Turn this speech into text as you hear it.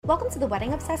Welcome to the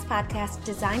Wedding Obsessed podcast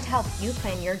designed to help you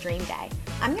plan your dream day.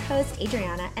 I'm your host,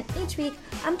 Adriana, and each week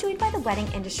I'm joined by the wedding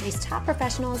industry's top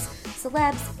professionals,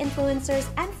 celebs, influencers,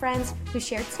 and friends who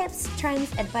share tips,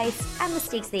 trends, advice, and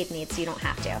mistakes they've made so you don't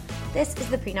have to. This is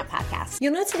the Prenup Podcast.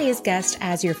 You'll know today's guest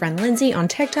as your friend Lindsay on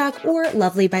TikTok or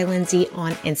Lovely by Lindsay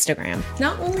on Instagram.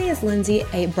 Not only is Lindsay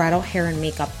a bridal hair and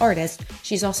makeup artist,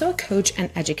 she's also a coach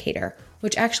and educator,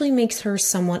 which actually makes her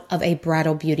somewhat of a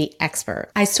bridal beauty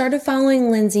expert. I started following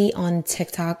Lindsay on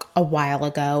TikTok a while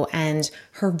ago, and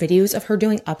her videos of her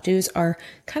doing updos are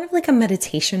kind of like a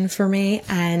meditation for me.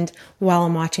 And while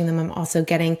I'm watching them, I'm also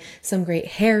getting some great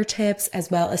hair tips,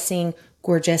 as well as seeing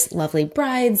gorgeous, lovely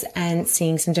brides and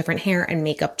seeing some different hair and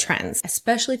makeup trends.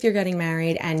 Especially if you're getting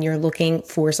married and you're looking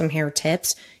for some hair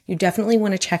tips, you definitely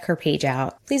want to check her page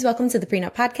out. Please welcome to the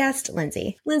Prenup Podcast,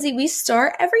 Lindsay. Lindsay, we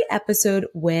start every episode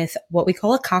with what we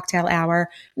call a cocktail hour,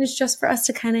 and it's just for us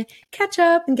to kind of catch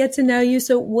up and get to know you.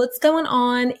 So what's going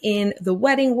on in the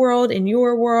wedding world, in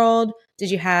your world? Did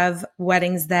you have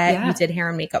weddings that you did hair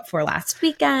and makeup for last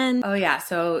weekend? Oh yeah.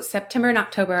 So September and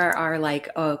October are like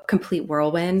a complete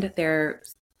whirlwind. They're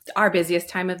our busiest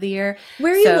time of the year.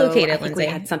 Where are you located, Lindsay,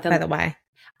 we had something, by the way?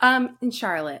 In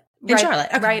Charlotte. Charlotte.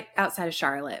 Okay. Right outside of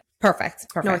Charlotte. Perfect.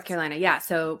 North Carolina. Yeah.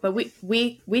 So, but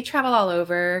we travel all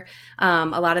over, a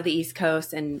lot of the East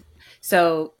Coast. And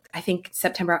so I think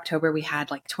September, October, we had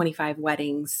like 25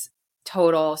 weddings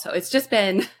total. So it's just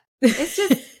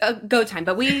a go time,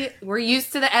 but we're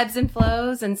used to the ebbs and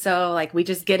flows. And so like, we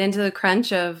just get into the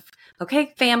crunch of,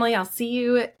 okay, family, I'll see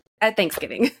you at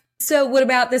Thanksgiving. So what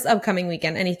about this upcoming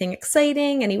weekend? Anything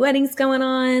exciting? Any weddings going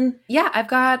on? Yeah, I've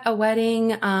got a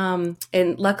wedding, and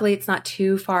luckily it's not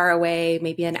too far away,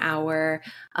 maybe an hour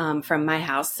from my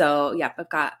house. So yeah, I've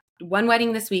got one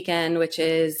wedding this weekend, which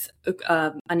is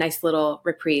a nice little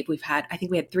reprieve. I think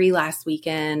we had 3 last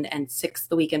weekend and 6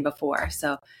 the weekend before.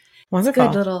 So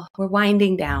wonderful. We're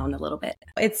winding down a little bit.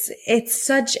 It's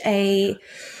such an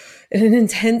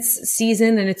intense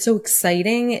season, and it's so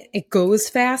exciting. It goes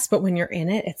fast, but when you're in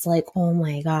it, it's like, oh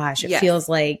my gosh, it feels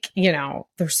like,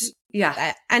 there's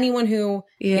anyone who,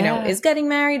 is getting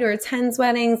married or attends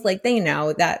weddings, like they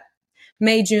know that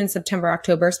May, June, September,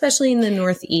 October, especially in the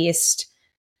Northeast,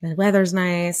 the weather's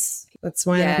nice. That's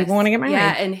when people want to get married.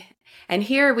 Yeah. And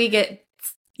here we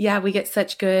get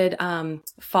such good,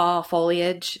 fall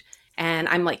foliage. And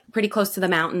I'm like pretty close to the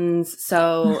mountains.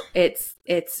 So it's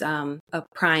a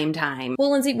prime time.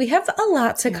 Well, Lindsay, we have a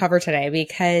lot to cover today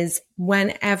because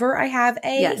whenever I have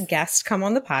a guest come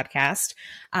on the podcast,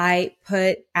 I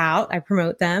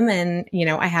promote them, and,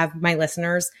 I have my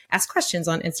listeners ask questions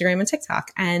on Instagram and TikTok.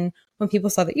 And when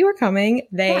people saw that you were coming,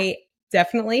 they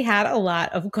definitely had a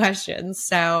lot of questions.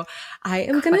 So I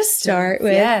am going to start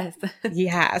with,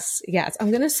 yes,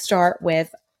 I'm going to start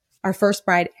with our first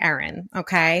bride, Erin.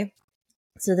 Okay.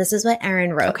 So this is what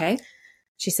Erin wrote. Okay.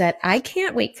 She said, I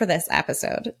can't wait for this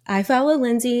episode. I follow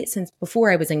Lindsay since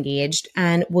before I was engaged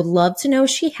and would love to know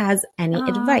if she has any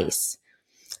advice.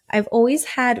 I've always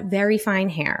had very fine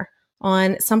hair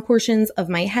on some portions of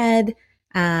my head,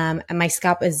 and my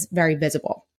scalp is very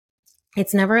visible.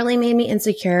 It's never really made me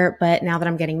insecure, but now that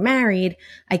I'm getting married,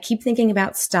 I keep thinking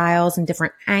about styles and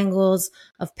different angles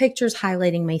of pictures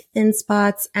highlighting my thin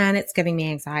spots, and it's giving me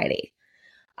anxiety.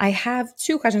 I have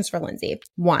 2 questions for Lindsay.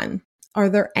 1, are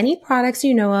there any products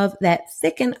you know of that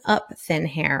thicken up thin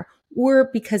hair?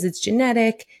 Or because it's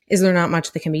genetic, is there not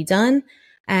much that can be done?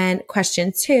 And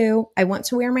question 2, I want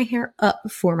to wear my hair up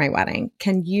for my wedding.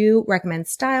 Can you recommend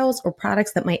styles or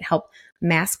products that might help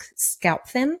mask scalp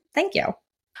thin? Thank you.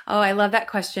 Oh, I love that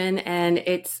question. And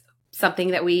it's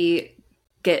something that we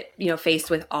get, faced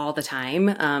with all the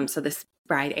time. So this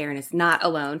bride, Erin, is not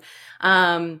alone.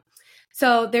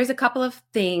 So there's a couple of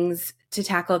things to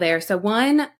tackle there. So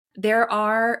one,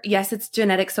 it's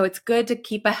genetic. So it's good to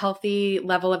keep a healthy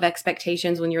level of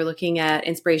expectations when you're looking at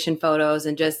inspiration photos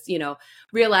and just,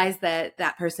 realize that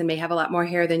that person may have a lot more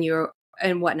hair than you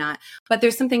and whatnot. But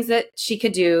there's some things that she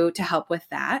could do to help with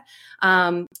that.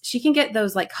 She can get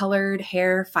those like colored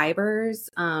hair fibers,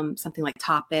 something like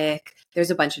Topic.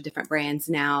 There's a bunch of different brands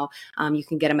now. You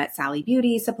can get them at Sally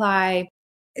Beauty Supply.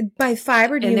 By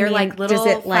fiber, do you they're mean, like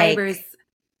little fibers.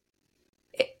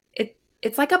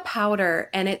 It's like a powder,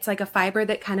 and it's like a fiber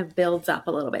that kind of builds up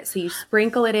a little bit. So you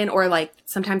sprinkle it in, or like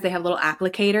sometimes they have little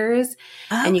applicators,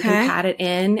 and you can pat it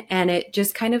in, and it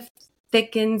just kind of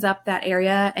thickens up that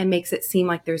area and makes it seem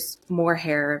like there's more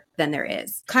hair than there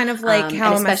is. Kind of like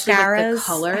how mascaras the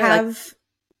color have.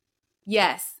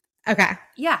 Yes. Okay.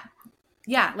 Yeah.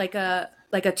 Like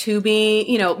a tubing,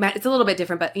 it's a little bit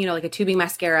different, but like a tubing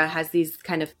mascara has these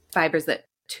kind of fibers that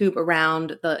tube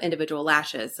around the individual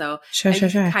lashes. So Sure.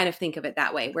 kind of think of it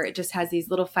that way, where it just has these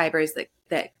little fibers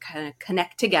that kind of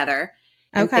connect together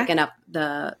and Okay. thicken up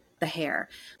the hair.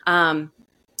 And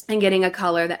getting a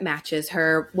color that matches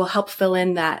her will help fill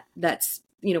in that's,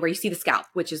 where you see the scalp,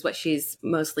 which is what she's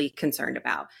mostly concerned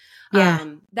about. Yeah.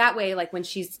 That way, like when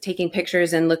she's taking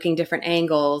pictures and looking different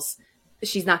angles,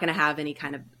 she's not going to have any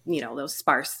kind of, those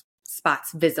sparse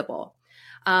spots visible.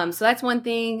 So that's one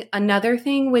thing. Another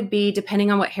thing would be, depending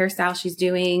on what hairstyle she's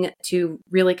doing, to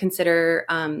really consider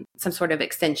some sort of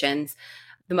extensions.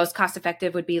 The most cost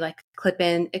effective would be like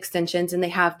clip-in extensions, and they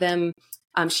have them.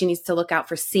 She needs to look out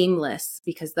for seamless,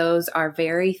 because those are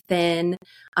very thin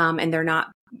and they're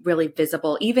not really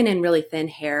visible. Even in really thin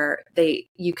hair,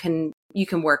 you can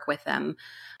work with them.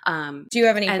 Do you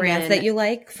have any brands that you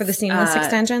like for the seamless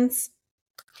extensions?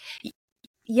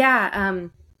 Yeah.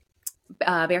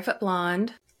 Barefoot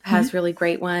Blonde has really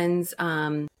great ones.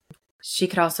 She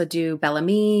could also do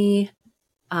Bellamy.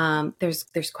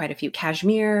 There's quite a few.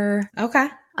 Cashmere. Okay.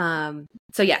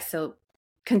 So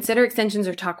consider extensions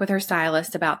or talk with her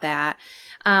stylist about that.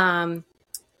 And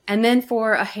then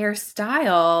for a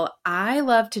hairstyle, I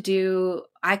love to do,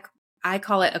 I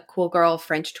call it a cool girl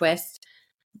French twist.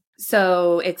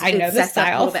 So I know the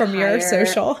style from your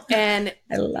social, and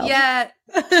I love it.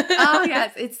 Oh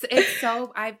yes, it's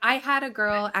so. I had a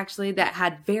girl actually that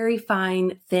had very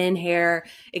fine thin hair,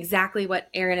 exactly what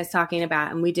Erin is talking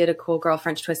about, and we did a cool girl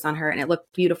French twist on her, and it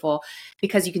looked beautiful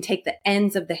because you can take the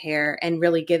ends of the hair and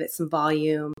really give it some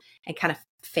volume and kind of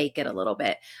fake it a little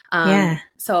bit.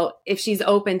 So if she's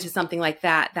open to something like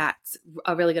that, that's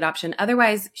a really good option.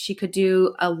 Otherwise, she could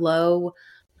do a low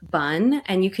bun,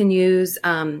 and you can use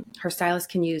her stylist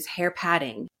can use hair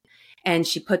padding, and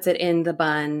she puts it in the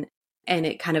bun, and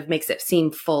it kind of makes it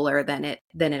seem fuller than it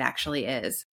actually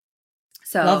is.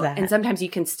 So, love that. And sometimes you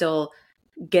can still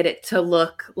get it to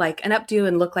look like an updo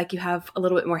and look like you have a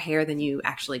little bit more hair than you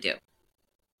actually do.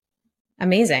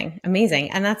 Amazing.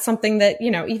 And that's something that,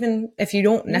 even if you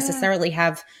don't necessarily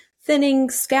have thinning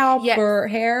scalp or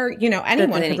hair,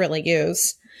 anyone could really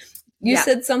use. You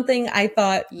said something I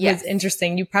thought was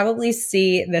interesting. You probably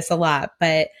see this a lot,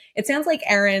 but it sounds like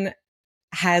Erin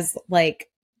has like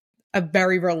a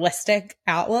very realistic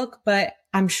outlook, but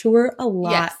I'm sure a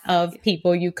lot of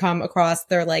people you come across,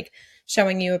 they're like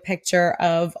showing you a picture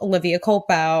of Olivia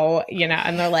Colpo,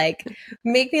 and they're like,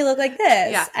 make me look like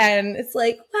this. Yeah. And it's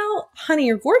like, well, honey,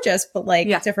 you're gorgeous, but like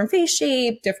different face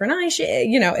shape, different eye shape,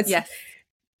 it's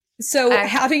so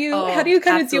how do you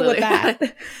kind of deal with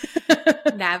that?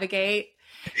 Navigate.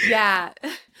 Yeah.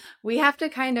 We have to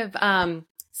kind of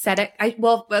set it.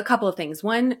 A couple of things.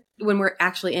 One, when we're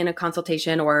actually in a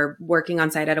consultation or working on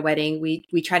site at a wedding,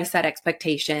 we try to set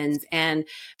expectations. And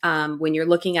when you're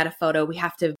looking at a photo, we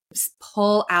have to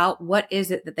pull out what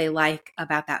is it that they like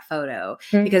about that photo.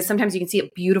 Mm-hmm. Because sometimes you can see a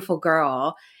beautiful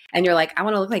girl and you're like, I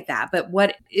want to look like that. But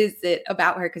what is it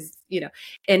about her? Because,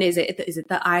 and is it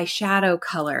the eyeshadow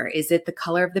color? Is it the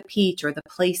color of the peach or the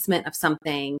placement of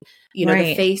something,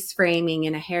 the face framing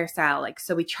and a hairstyle? Like,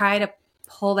 so we try to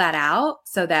pull that out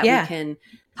so that we can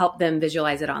help them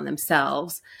visualize it on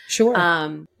themselves. Sure.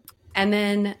 And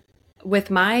then with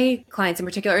my clients in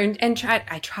particular, and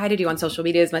I try to do on social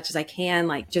media as much as I can,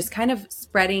 like just kind of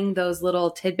spreading those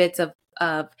little tidbits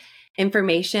of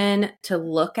information to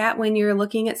look at when you're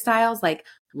looking at styles. Like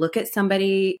look at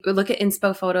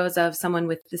inspo photos of someone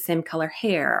with the same color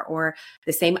hair or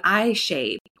the same eye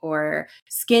shape or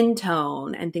skin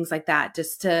tone and things like that,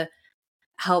 just to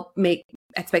help make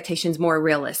expectations more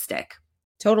realistic.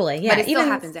 Totally. Yeah. But it still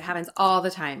happens. It happens all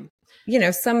the time.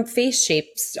 Some face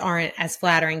shapes aren't as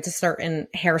flattering to certain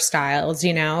hairstyles,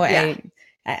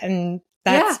 and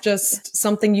that's just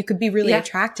something you could be really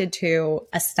attracted to,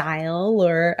 a style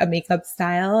or a makeup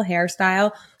style,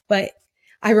 hairstyle. But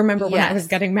I remember when I was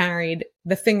getting married,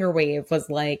 the finger wave was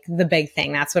like the big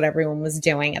thing. That's what everyone was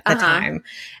doing at the time.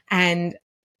 And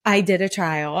I did a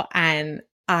trial and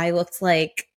I looked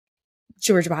like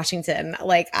George Washington.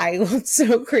 Like I looked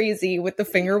so crazy with the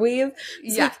finger wave.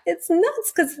 It's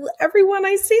nuts because everyone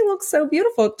I see looks so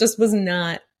beautiful. It just was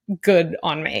not good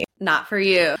on me. Not for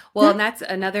you. Well, and that's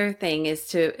another thing is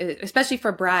to, especially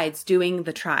for brides, doing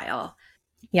the trial.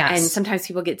 Yes. And sometimes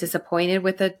people get disappointed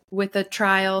with a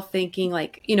trial, thinking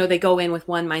like, they go in with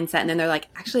one mindset and then they're like,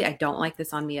 actually, I don't like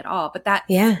this on me at all. But that's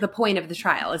the point of the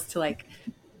trial, is to like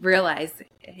realize,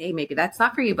 hey, maybe that's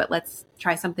not for you, but let's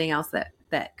try something else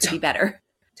that could be better.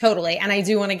 Totally. And I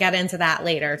do want to get into that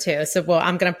later too. So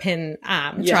I'm going to pin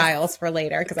trials for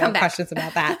later because I have questions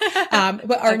about that.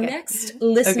 But our next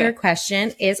listener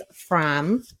question is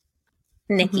from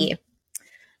Nikki.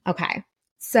 Mm-hmm. Okay.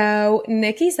 So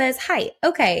Nikki says, hi.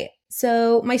 Okay.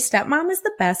 So my stepmom is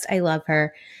the best. I love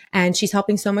her. And she's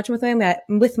helping so much with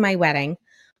my wedding.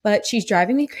 But she's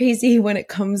driving me crazy when it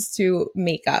comes to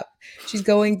makeup. She's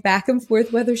going back and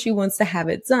forth whether she wants to have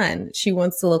it done. She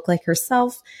wants to look like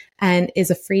herself and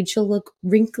is afraid she'll look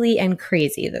wrinkly and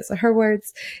crazy. Those are her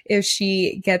words. If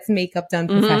she gets makeup done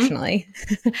professionally,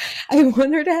 I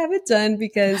want her to have it done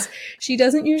because she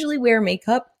doesn't usually wear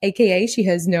makeup, aka she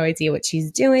has no idea what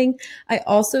she's doing. I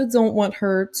also don't want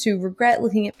her to regret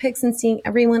looking at pics and seeing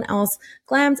everyone else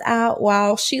glammed out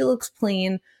while she looks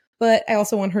plain. But I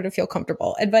also want her to feel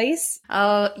comfortable. Advice?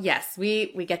 Oh, yes.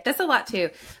 We get this a lot too.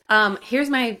 Here's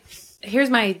my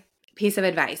piece of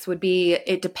advice would be,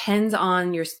 it depends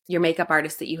on your makeup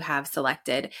artist that you have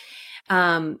selected.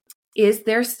 Is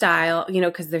their style,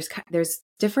 because there's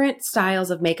different styles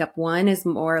of makeup. One is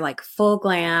more like full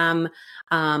glam,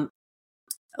 a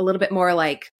little bit more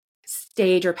like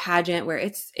stage or pageant, where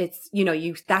it's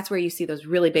that's where you see those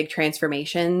really big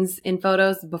transformations in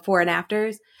photos before and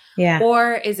afters. Yeah.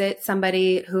 Or is it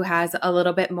somebody who has a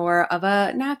little bit more of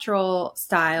a natural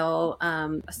style,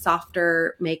 a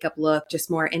softer makeup look,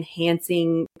 just more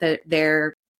enhancing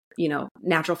their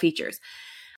natural features?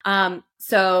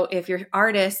 So if your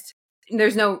artist,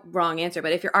 there's no wrong answer,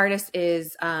 but if your artist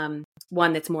is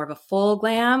one that's more of a full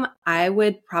glam, I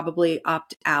would probably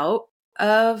opt out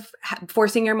of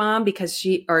forcing your mom, because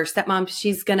stepmom,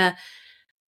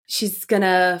 she's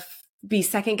gonna be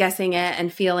second guessing it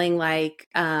and feeling like,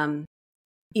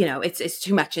 it's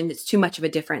too much, and it's too much of a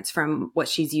difference from what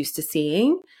she's used to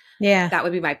seeing. Yeah. That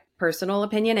would be my personal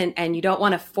opinion. And you don't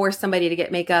want to force somebody to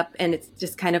get makeup. And it's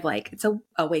just kind of like, it's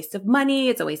a waste of money.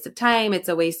 It's a waste of time. It's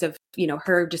a waste of,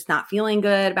 her just not feeling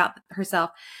good about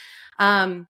herself.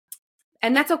 And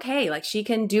that's okay. Like, she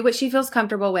can do what she feels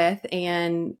comfortable with,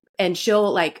 and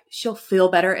she'll feel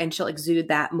better, and she'll exude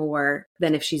that more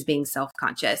than if she's being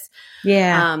self-conscious.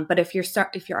 Yeah. But if your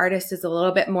artist is a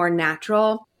little bit more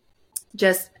natural,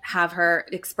 just have her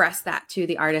express that to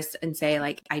the artist and say,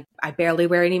 like, I barely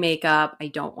wear any makeup. I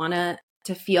don't want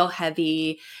to feel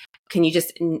heavy. Can you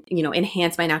just,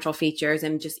 enhance my natural features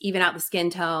and just even out the skin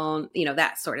tone,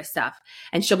 that sort of stuff.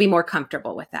 And she'll be more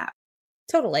comfortable with that.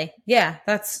 Totally. Yeah.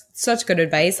 That's such good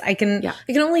advice. I can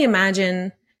only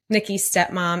imagine Nikki's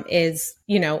stepmom is,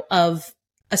 of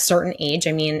a certain age.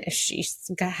 I mean, she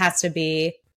has to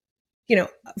be,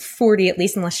 40 at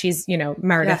least, unless she's,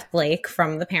 Meredith Blake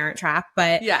from The Parent Trap.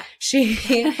 But she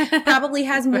probably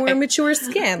has more mature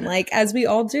skin, like as we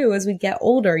all do as we get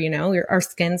older. Our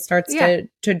skin starts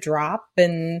to drop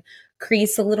and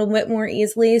crease a little bit more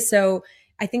easily. So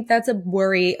I think that's a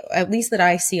worry, at least that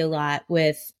I see a lot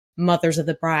with mothers of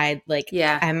the bride. Like,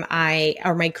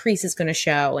 are my creases going to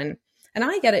show? And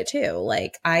I get it too.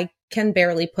 Like, I can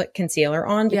barely put concealer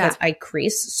on because I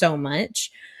crease so much.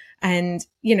 And,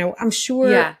 I'm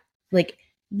sure, like,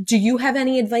 do you have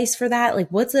any advice for that? Like,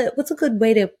 what's a good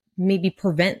way to maybe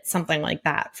prevent something like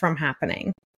that from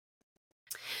happening?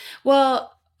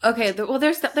 Well, okay.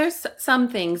 There's some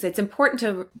things. It's important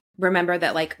to remember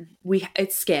that, like,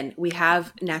 it's skin. We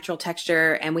have natural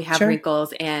texture, and we have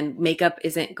wrinkles, and makeup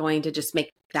isn't going to just make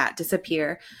that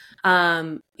disappear.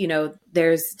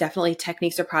 There's definitely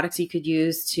techniques or products you could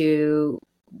use to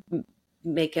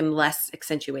make him less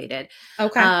accentuated.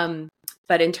 Okay.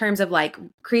 But in terms of like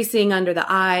creasing under the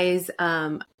eyes,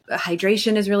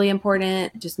 hydration is really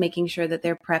important. Just making sure that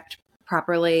they're prepped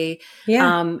properly.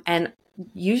 Yeah. And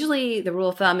usually the rule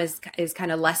of thumb is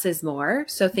kind of less is more.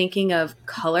 So thinking of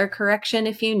color correction,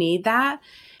 if you need that,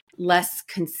 less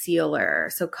concealer.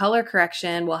 So color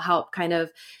correction will help kind of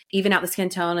even out the skin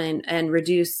tone and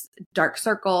reduce dark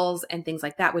circles and things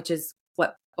like that, which is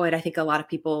what I think a lot of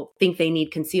people think they need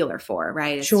concealer for,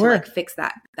 right? It's to like fix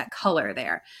that color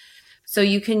there. So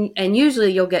you can, and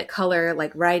usually you'll get color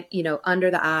like right,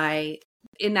 under the eye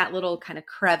in that little kind of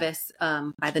crevice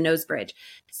by the nose bridge.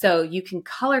 So you can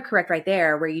color correct right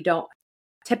there where you don't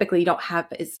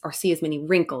have or see as many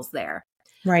wrinkles there.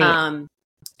 Right.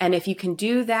 And if you can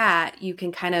do that, you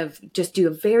can kind of just do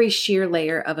a very sheer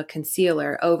layer of a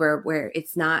concealer over where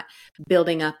it's not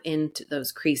building up into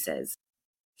those creases.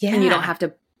 Yeah. And you don't have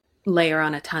to layer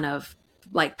on a ton of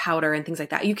like powder and things like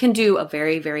that. You can do a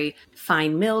very, very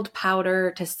fine milled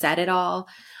powder to set it all.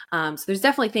 So there's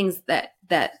definitely things that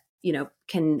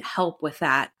can help with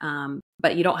that.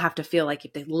 But you don't have to feel like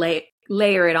you have to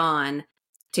layer it on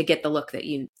to get the look that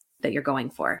you're going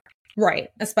for. Right.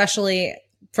 Especially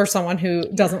for someone who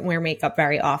doesn't wear makeup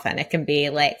very often, it can be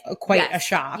like quite a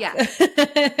shock. Yeah.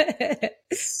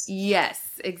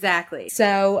 Yes, exactly.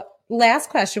 So last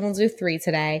question. We'll do 3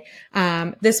 today.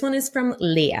 This one is from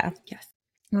Leah. Yes.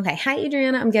 Okay. Hi,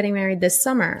 Adriana. I'm getting married this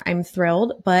summer. I'm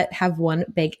thrilled, but have one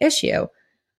big issue.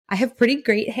 I have pretty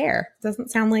great hair.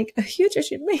 Doesn't sound like a huge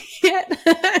issue to me yet.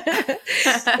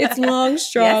 It's long,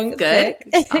 strong, thick.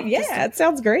 Yeah, it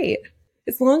sounds great.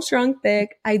 It's long, strong,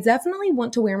 thick. I definitely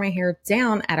want to wear my hair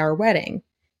down at our wedding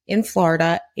in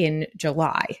Florida in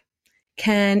July.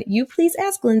 Can you please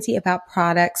ask Lindsay about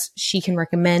products she can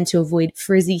recommend to avoid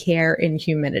frizzy hair and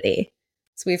humidity?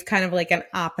 So we have kind of like an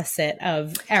opposite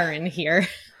of Erin here.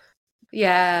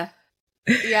 Yeah,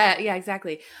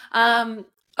 exactly.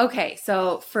 Okay,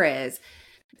 so frizz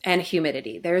and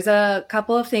humidity. There's a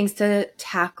couple of things to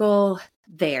tackle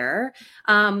there.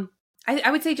 I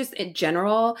would say just in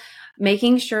general,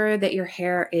 making sure that your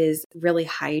hair is really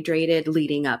hydrated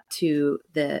leading up to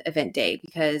the event day,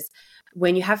 because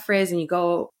when you have frizz and you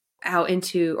go out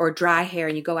into, or dry hair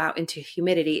and you go out into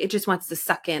humidity, it just wants to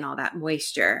suck in all that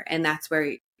moisture, and that's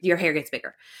where your hair gets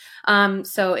bigger.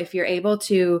 So if you're able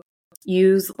to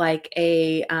use like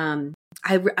there's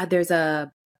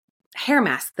a hair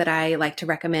mask that I like to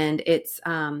recommend. It's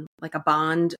like a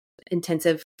Bond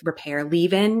intensive repair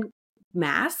leave-in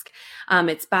mask.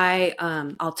 It's by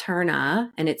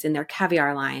Alterna, and it's in their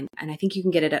caviar line, and I think you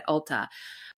can get it at Ulta.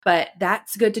 But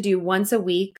that's good to do once a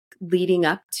week leading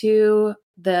up to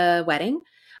the wedding.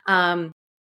 And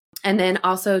then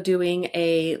also doing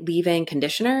a leave-in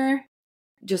conditioner,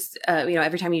 just,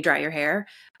 every time you dry your hair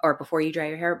or before you dry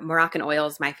your hair. Moroccan oil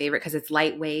is my favorite because it's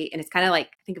lightweight and it's kind of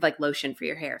like, think of like lotion for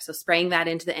your hair. So spraying that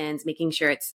into the ends, making sure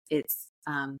it's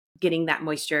getting that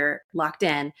moisture locked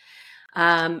in.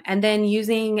 And then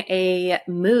using a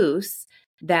mousse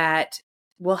that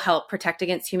will help protect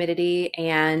against humidity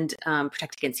and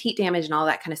protect against heat damage and all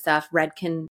that kind of stuff.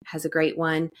 Redken has a great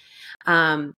one.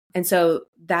 And so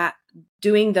that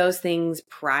doing those things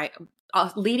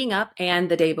leading up and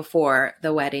the day before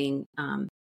the wedding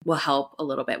will help a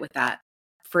little bit with that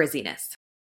frizziness.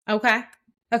 Okay.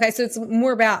 So it's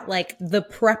more about like the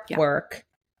prep work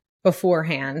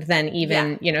beforehand than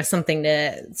even, something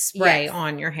to spray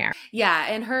on your hair. Yeah.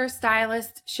 And her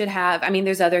stylist should have,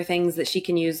 there's other things that she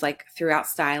can use like throughout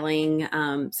styling,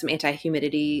 some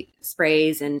anti-humidity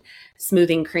sprays and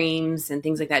smoothing creams and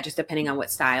things like that, just depending on what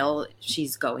style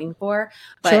she's going for.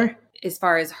 But as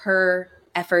far as her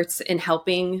efforts in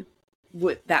helping,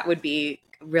 that would be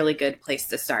a really good place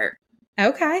to start.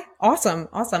 Okay. Awesome.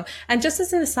 And just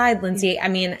as an aside, Lindsay,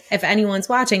 if anyone's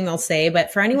watching, they'll say,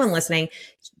 but for anyone listening,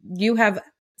 you have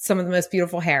some of the most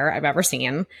beautiful hair I've ever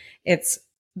seen. It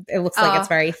looks like it's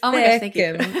very thick. Oh my gosh, thank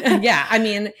you.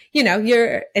 And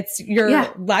it's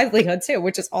your livelihood too,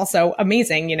 which is also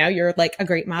amazing. You're like a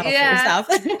great model for yourself.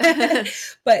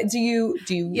 But do you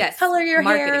color your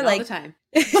hair all the time?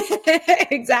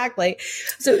 Exactly.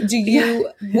 So do you,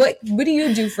 what do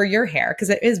you do for your hair? Because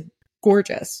it is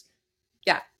gorgeous.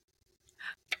 Yeah.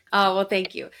 Oh, well,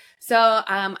 thank you. So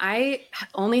I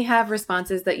only have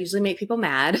responses that usually make people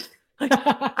mad.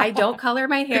 I don't color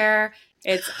my hair.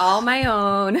 It's all my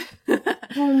own.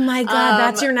 Oh my God.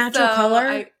 That's your natural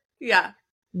color? Yeah.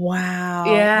 Wow.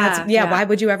 Yeah. Why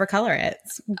would you ever color it?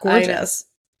 It's gorgeous.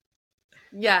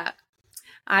 Yeah.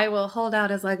 I will hold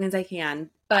out as long as I can.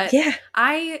 But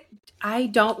I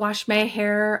don't wash my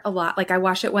hair a lot. Like I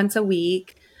wash it once a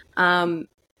week. And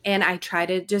I try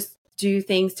to just do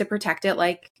things to protect it,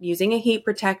 like using a heat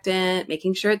protectant,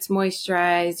 making sure it's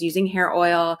moisturized, using hair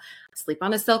oil. I sleep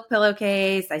on a silk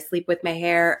pillowcase. I sleep with my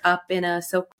hair up in a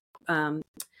silk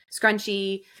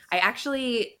scrunchie. I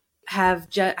actually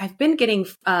I've been getting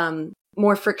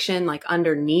more friction like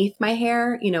underneath my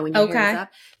hair, when your hair is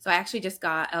up. So I actually just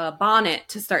got a bonnet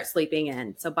to start sleeping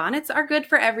in. So bonnets are good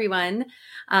for everyone.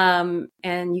 And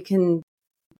you can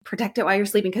protect it while you're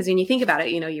sleeping, because when you think about it,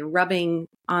 you're rubbing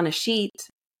on a sheet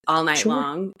all night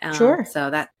long. So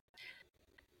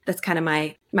that's kind of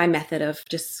my method of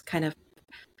just kind of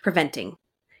preventing.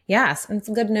 Yes. And it's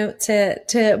a good note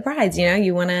to brides,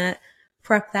 you want to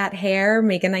prep that hair,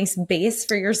 make a nice base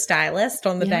for your stylist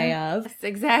on the day of. Yes,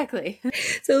 exactly.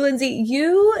 So Lindsay,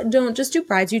 you don't just do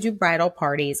brides, you do bridal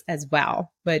parties as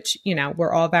well, which,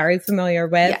 we're all very familiar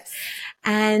with. Yes.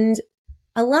 And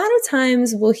a lot of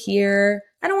times we'll hear,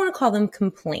 I don't want to call them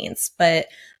complaints, but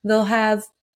they'll have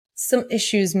some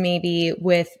issues maybe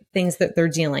with things that they're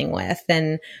dealing with.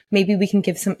 And maybe we can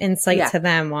give some insight to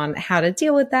them on how to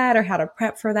deal with that or how to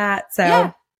prep for that.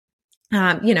 So,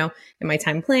 in my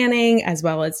time planning, as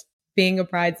well as being a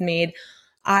bridesmaid,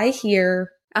 I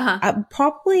hear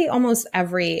probably almost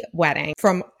every wedding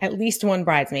from at least one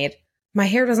bridesmaid, my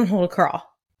hair doesn't hold a curl.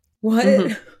 What?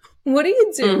 Mm-hmm. What do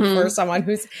you do for someone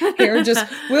whose hair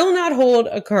just will not hold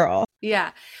a curl?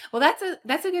 Yeah. Well,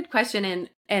 that's a good question.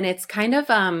 And it's kind of,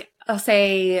 I'll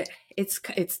say it's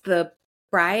the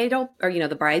bridal or,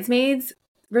 the bridesmaids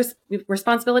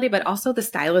responsibility, but also the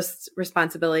stylist's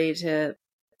responsibility to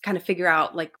kind of figure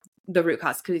out like the root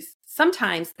cause. Because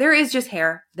sometimes there is just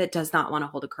hair that does not want to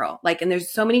hold a curl. Like, and there's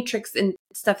so many tricks and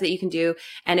stuff that you can do,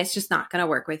 and it's just not going to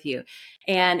work with you.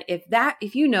 And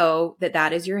if you know that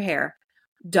that is your hair,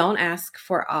 don't ask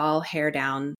for all hair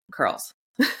down curls.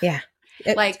 Yeah.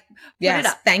 Put it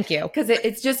up. Thank you. Because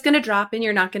it's just going to drop and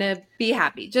you're not going to be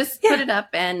happy. Just put it up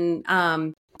and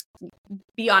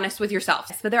be honest with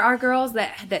yourself. But there are girls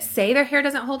that say their hair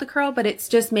doesn't hold a curl, but it's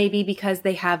just maybe because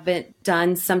they haven't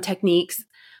done some techniques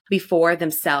before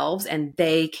themselves and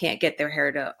they can't get their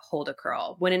hair to hold a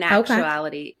curl. When in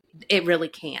actuality, it really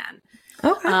can.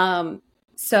 Okay.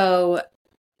 So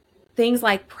things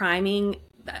like priming.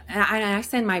 I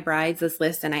send my brides this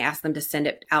list and I ask them to send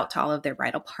it out to all of their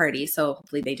bridal parties. So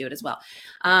hopefully they do it as well.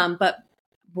 But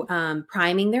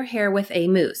priming their hair with a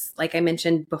mousse, like I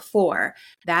mentioned before,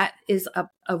 that is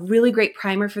a really great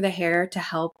primer for the hair to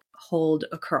help hold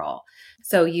a curl.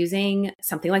 So using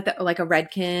something like that, like a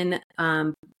Redken,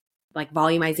 like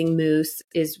volumizing mousse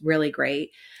is really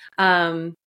great.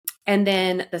 And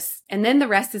then the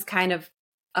rest is kind of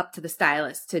up to the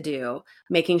stylist to do,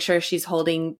 making sure she's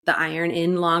holding the iron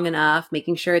in long enough,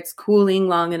 making sure it's cooling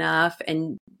long enough,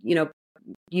 and,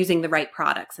 using the right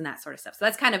products and that sort of stuff. So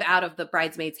that's kind of out of the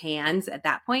bridesmaid's hands at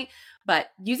that point,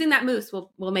 but using that mousse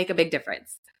will make a big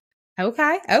difference.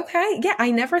 Okay. Yeah.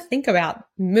 I never think about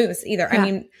mousse either. Yeah. I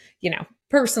mean,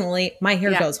 personally, my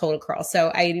hair does hold a curl. So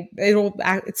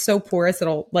it's so porous.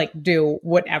 It'll like do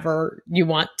whatever you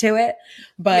want to it.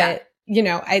 But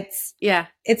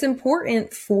it's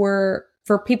important for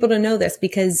people to know this,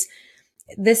 because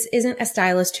this isn't a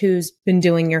stylist who's been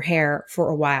doing your hair for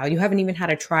a while. You haven't even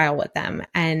had a trial with them,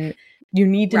 and you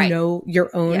need to know your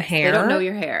own hair. They don't know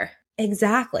your hair.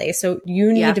 Exactly. So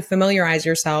you need to familiarize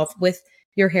yourself with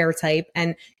your hair type,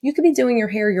 and you could be doing your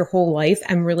hair your whole life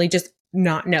and really just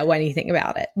not know anything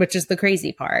about it, which is the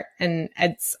crazy part. And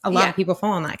it's a lot of people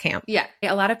fall in that camp. Yeah.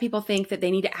 A lot of people think that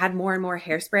they need to add more and more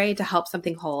hairspray to help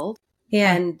something hold.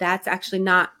 Yeah. And that's actually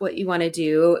not what you want to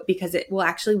do, because it will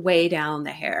actually weigh down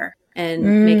the hair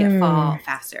and make it fall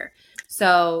faster.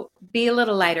 So be a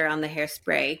little lighter on the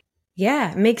hairspray.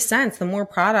 Yeah, it makes sense. The more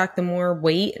product, the more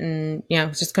weight, and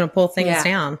it's just going to pull things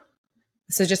down.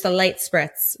 So just a light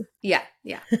spritz. Yeah.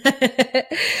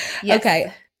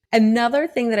 Okay. Another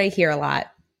thing that I hear a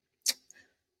lot,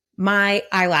 my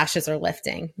eyelashes are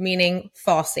lifting, meaning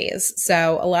falsies.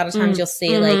 So a lot of times you'll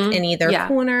see like in either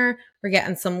corner, we're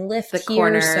getting some lift here.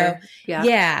 Corner.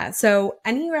 So So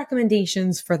any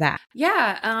recommendations for that?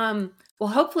 Yeah. Well,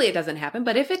 hopefully it doesn't happen,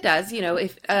 but if it does,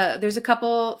 if there's a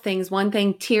couple things. One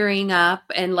thing, tearing up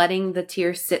and letting the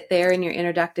tear sit there in your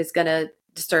inner duct is going to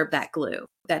disturb that glue,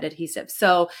 that adhesive.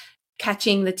 So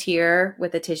catching the tear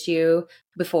with a tissue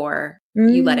before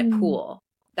you let it pool,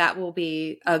 that will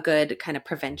be a good kind of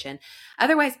prevention.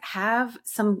 Otherwise, have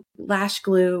some lash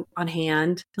glue on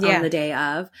hand on the day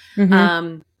of.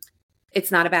 It's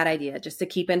not a bad idea just to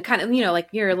keep in kind of, like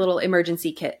your little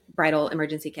emergency kit, bridal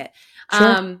emergency kit.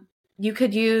 Sure. You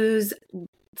could use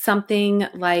something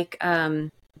like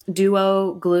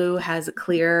Duo Glue has a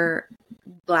clear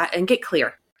black, and get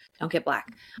clear, don't get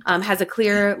black, has a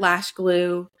clear lash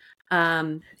glue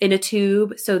in a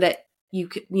tube, so that you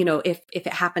could, if it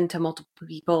happened to multiple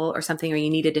people or something, or you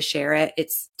needed to share it,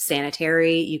 it's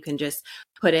sanitary. You can just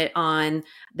put it on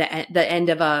the end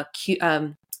of a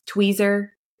tweezer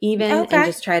even, and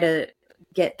just try to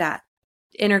get that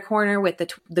inner corner with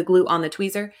the glue on the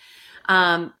tweezer.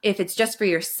 If it's just for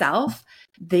yourself,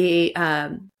 the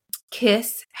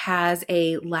Kiss has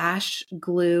a lash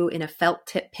glue in a felt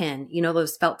tip pen.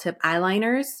 Those felt tip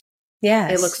eyeliners?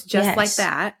 Yes. It looks just like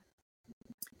that,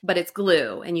 but it's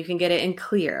glue, and you can get it in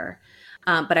clear.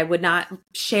 But I would not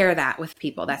share that with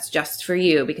people. That's just for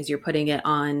you, because you're putting it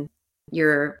on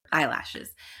your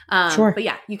eyelashes. Sure. But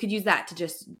yeah, you could use that to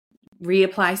just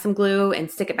reapply some glue and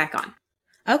stick it back on.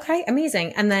 Okay,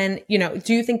 amazing. And then,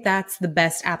 do you think that's the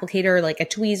best applicator, like a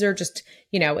tweezer? Just,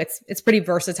 it's pretty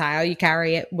versatile. You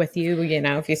carry it with you,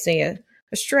 if you see a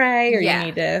stray, or you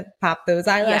need to pop those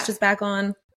eyelashes back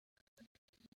on.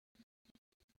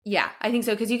 Yeah, I think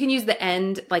so. Because you can use the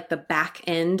end, like the back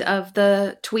end of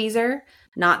the tweezer,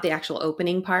 not the actual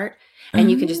opening part. And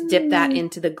you can just dip that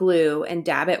into the glue and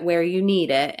dab it where you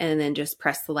need it, and then just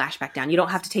press the lash back down. You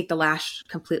don't have to take the lash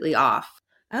completely off.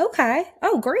 Okay.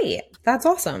 Oh, great. That's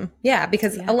awesome. Yeah.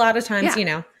 Because a lot of times,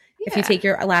 if you take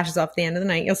your lashes off at the end of the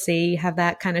night, you'll see you have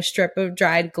that kind of strip of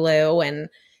dried glue. And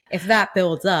if that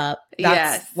builds up,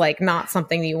 that's like not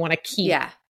something that you want to keep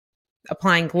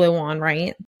applying glue on,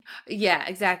 right? Yeah,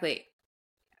 exactly.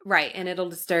 Right. And it'll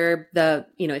disturb the,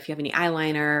 if you have any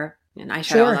eyeliner and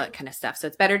eyeshadow, all that kind of stuff. So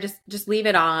it's better just leave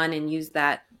it on and use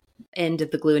that end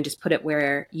of the glue and just put it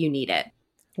where you need it.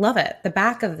 Love it. The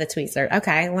back of the tweezer.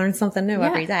 Okay. Learn something new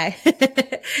every day.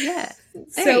 Yeah.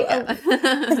 So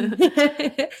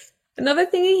another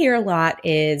thing you hear a lot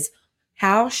is,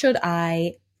 how should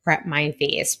I prep my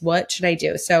face? What should I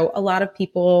do? So a lot of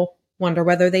people wonder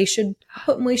whether they should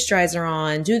put moisturizer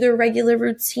on, do their regular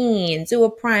routine, do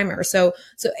a primer. So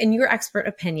in your expert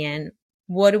opinion,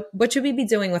 what should we be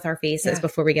doing with our faces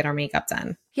before we get our makeup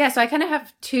done? Yeah. So I kind of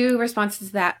have two responses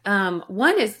to that.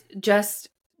 One is just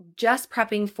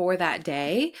prepping for that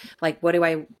day. Like,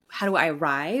 how do I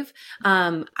arrive?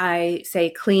 I say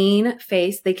clean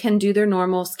face. They can do their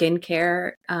normal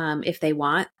skincare if they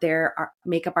want. Their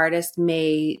makeup artist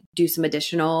may do some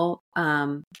additional,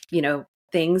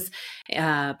 things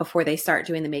before they start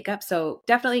doing the makeup. So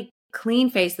definitely clean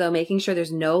face, though, making sure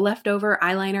there's no leftover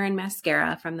eyeliner and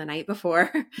mascara from the night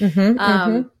before.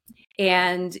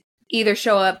 And either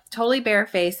show up totally bare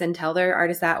face and tell their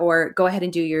artist that, or go ahead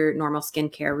and do your normal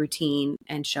skincare routine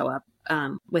and show up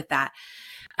with that.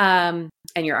 And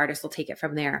your artist will take it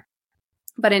from there.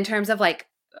 But in terms of like,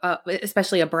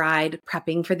 especially a bride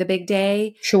prepping for the big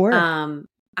day. Sure. I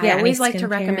always like to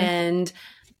recommend,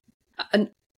 I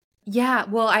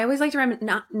always like to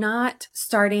recommend not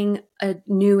starting a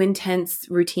new intense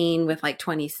routine with like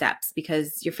 20 steps,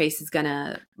 because your face is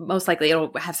gonna, most likely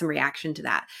it'll have some reaction to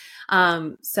that.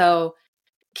 So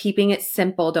keeping it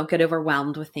simple, don't get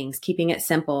overwhelmed with things, keeping it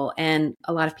simple. And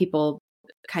a lot of people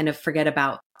kind of forget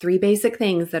about 3 basic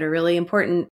things that are really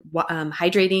important: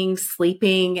 hydrating,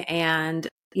 sleeping, and,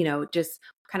 just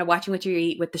kind of watching what you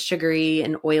eat with the sugary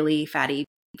and oily, fatty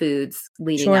foods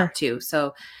leading up to.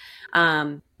 So,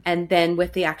 and then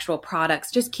with the actual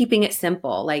products, just keeping it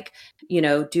simple, like,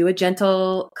 do a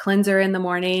gentle cleanser in the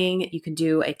morning. You can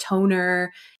do a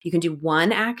toner. You can do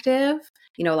one active.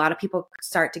 A lot of people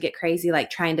start to get crazy, like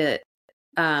trying to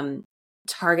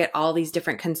target all these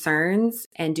different concerns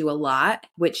and do a lot,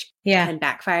 which can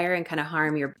backfire and kind of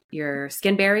harm your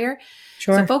skin barrier.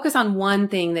 Sure. So focus on one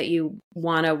thing that you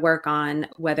want to work on,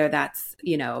 whether that's,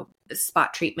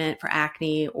 spot treatment for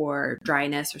acne or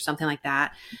dryness or something like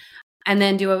that. And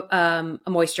then do a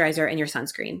moisturizer and your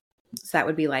sunscreen. So that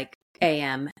would be like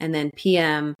AM. And then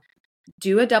PM,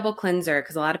 do a double cleanser,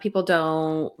 because a lot of people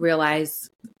don't realize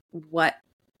what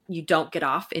you don't get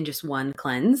off in just one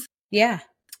cleanse. Yeah.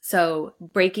 So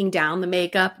breaking down the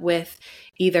makeup with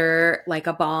either like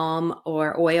a balm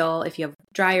or oil. If you have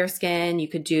drier skin, you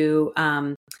could do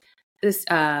this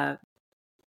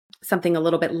something a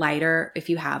little bit lighter. If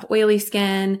you have oily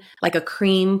skin, like a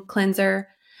cream cleanser.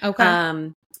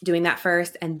 Okay. Doing that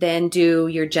first, and then do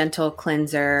your gentle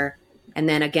cleanser. And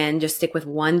then again, just stick with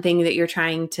one thing that you're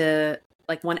trying to,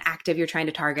 like one active you're trying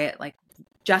to target, like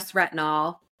just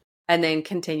retinol, and then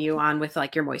continue on with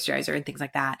like your moisturizer and things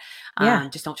like that.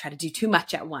 Just don't try to do too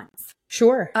much at once.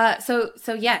 Sure.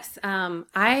 So yes,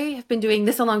 I have been doing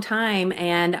this a long time,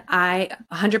 and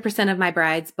 100% of my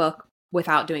brides book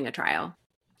without doing a trial.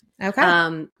 Okay.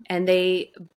 And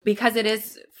because it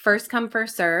is first come,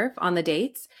 first serve on the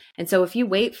dates. And so if you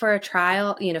wait for a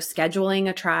trial, scheduling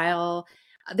a trial,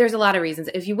 there's a lot of reasons.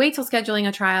 If you wait till scheduling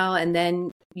a trial and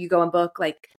then you go and book,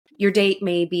 like your date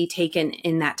may be taken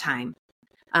in that time.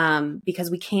 Because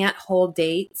we can't hold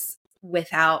dates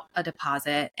without a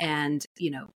deposit and,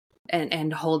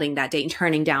 and holding that date and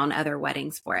turning down other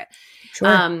weddings for it.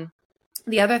 Sure.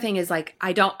 The other thing is, like,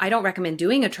 I don't recommend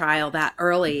doing a trial that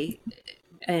early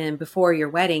and before your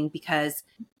wedding, because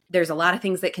there's a lot of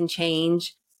things that can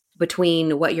change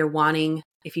between what you're wanting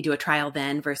if you do a trial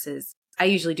then versus, I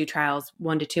usually do trials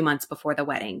 1 to 2 months before the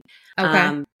wedding.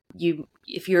 Okay.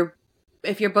 If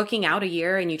you're booking out a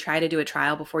year and you try to do a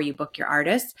trial before you book your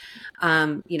artist,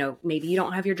 maybe you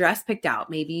don't have your dress picked out.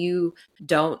 Maybe you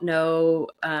don't know,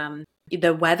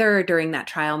 the weather during that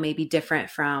trial may be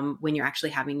different from when you're actually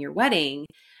having your wedding.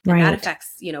 And that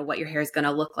affects, what your hair is going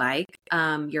to look like.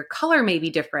 Your color may be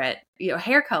different,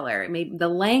 hair color, maybe the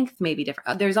length may be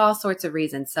different. There's all sorts of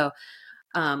reasons. So,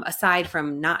 aside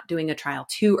from not doing a trial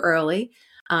too early,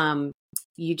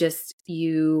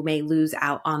 you may lose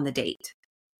out on the date.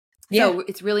 Yeah. So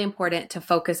it's really important to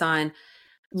focus on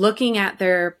looking at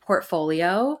their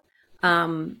portfolio,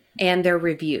 and their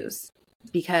reviews.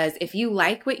 Because if you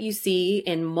like what you see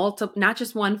in not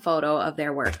just one photo of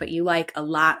their work, but you like a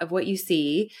lot of what you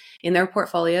see in their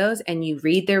portfolios and you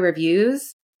read their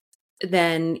reviews,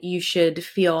 then you should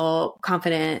feel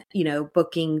confident,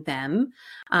 booking them,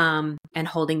 and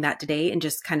holding that date and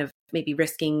just kind of maybe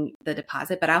risking the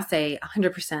deposit. But I'll say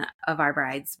 100% of our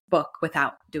brides book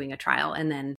without doing a trial,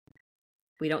 and then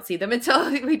we don't see them until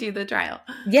we do the trial.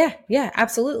 Yeah,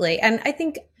 absolutely. And I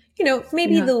think,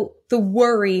 maybe the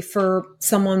worry for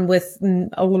someone with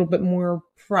a little bit more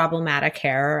problematic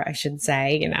hair, I should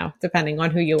say, depending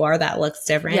on who you are, that looks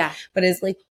different. Yeah. But it's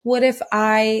like, what if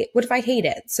I hate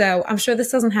it? So I'm sure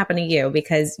this doesn't happen to you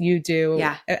because you do.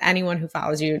 Yeah. Anyone who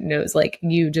follows you knows like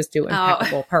you just do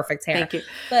impeccable, perfect hair. Thank you.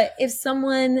 But if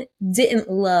someone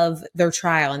didn't love their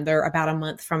trial and they're about a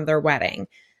month from their wedding,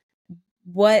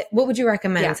 what would you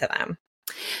recommend to them?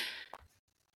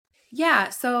 Yeah.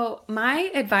 So my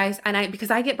advice,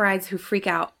 because I get brides who freak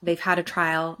out, they've had a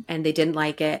trial and they didn't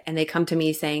like it. And they come to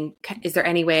me saying, is there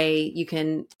any way you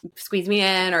can squeeze me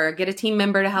in or get a team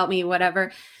member to help me,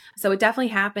 whatever. So it definitely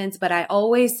happens. But I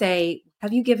always say,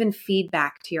 have you given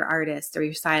feedback to your artist or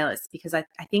your stylist? Because I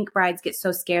think brides get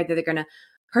so scared that they're going to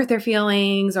hurt their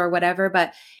feelings or whatever.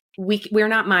 But we're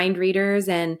not mind readers,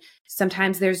 and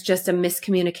sometimes there's just a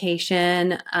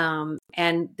miscommunication,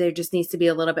 and there just needs to be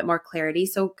a little bit more clarity.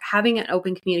 So having an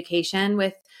open communication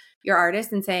with your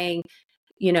artist and saying,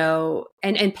 and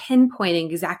pinpointing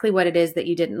exactly what it is that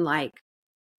you didn't like.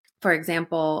 For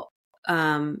example, with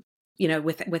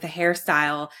a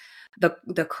hairstyle,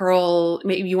 the curl,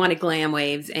 maybe you wanted glam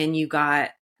waves and you got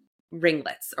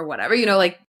ringlets or whatever,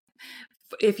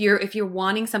 if you're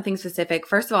wanting something specific,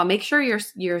 first of all, make sure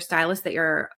your stylist that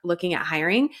you're looking at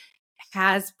hiring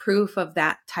has proof of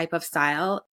that type of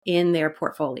style in their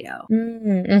portfolio.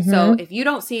 Mm-hmm. So if you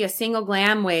don't see a single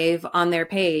glam wave on their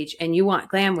page and you want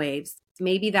glam waves,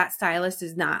 maybe that stylist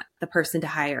is not the person to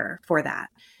hire for that.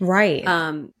 Right.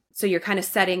 So you're kind of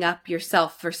setting up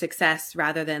yourself for success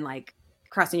rather than like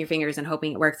crossing your fingers and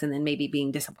hoping it works and then maybe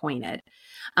being disappointed.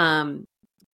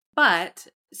 But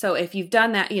so if you've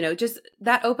done that, just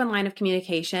that open line of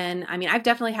communication. I mean, I've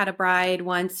definitely had a bride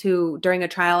once who during a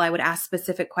trial, I would ask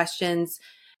specific questions.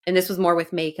 And this was more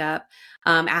with makeup,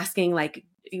 asking like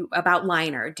about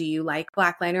liner. Do you like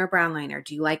black liner or brown liner?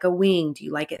 Do you like a wing? Do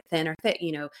you like it thin or thick?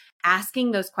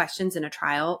 Asking those questions in a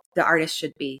trial, the artist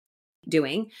should be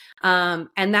doing. And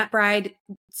that bride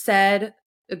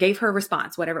gave her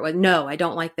response, whatever it was. No, I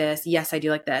don't like this. Yes, I do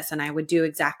like this. And I would do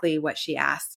exactly what she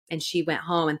asked. And she went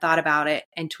home and thought about it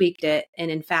and tweaked it. And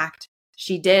in fact,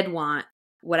 she did want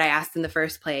what I asked in the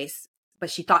first place, but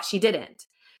she thought she didn't.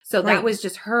 So that was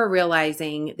just her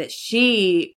realizing that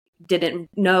she didn't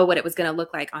know what it was going to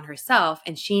look like on herself.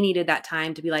 And she needed that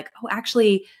time to be like, oh,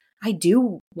 actually, I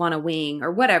do want a wing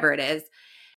or whatever it is.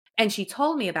 And she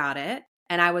told me about it.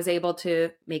 And I was able to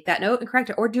make that note and correct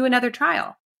it or do another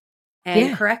trial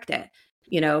and correct it.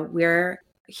 We're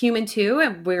human too,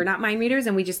 and we're not mind readers,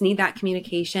 and we just need that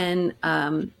communication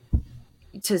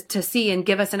to see and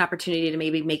give us an opportunity to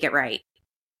maybe make it right.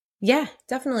 Yeah,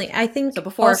 definitely. I think so.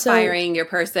 Before firing your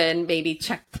person, maybe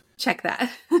check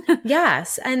that.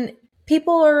 Yes, and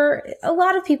a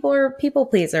lot of people are people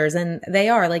pleasers, and they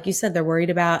are, like you said, they're worried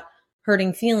about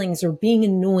hurting feelings or being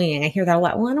annoying. I hear that a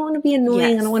lot. Well, I don't want to be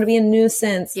annoying. I don't want to be a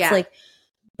nuisance. Yeah. It's like,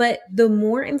 but the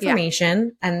more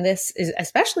information, and this is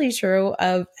especially true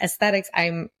of aesthetics,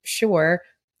 I'm sure,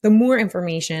 the more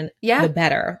information, the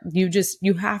better.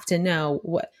 You have to know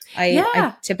what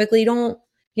I typically don't,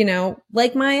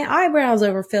 like my eyebrows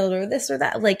overfilled or this or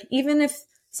that. Like, even if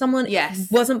someone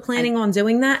wasn't planning on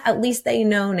doing that, at least they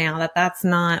know now that that's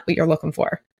not what you're looking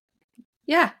for.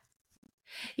 Yeah.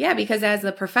 Yeah, because as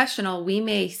a professional, we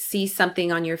may see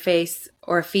something on your face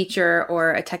or a feature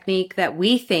or a technique that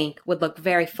we think would look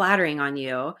very flattering on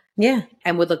you. Yeah.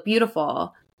 And would look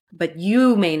beautiful, but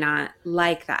you may not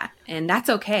like that. And that's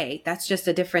okay. That's just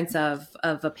a difference of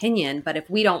opinion. But if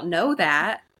we don't know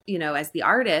that, as the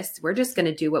artist, we're just going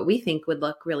to do what we think would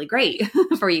look really great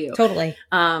for you. Totally.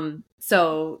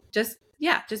 So just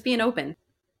being open.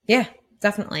 Yeah,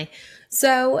 definitely.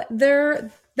 So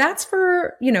that's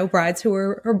for, brides who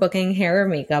are booking hair or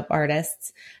makeup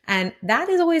artists. And that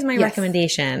is always my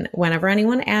recommendation. Whenever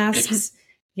anyone asks,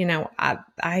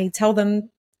 I tell them,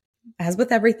 as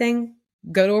with everything,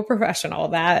 go to a professional.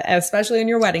 That, especially on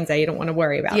your wedding day, you don't want to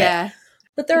worry about it.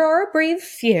 But there are a brave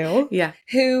few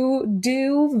who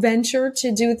do venture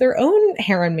to do their own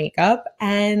hair and makeup.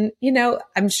 And,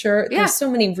 I'm sure there's so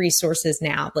many resources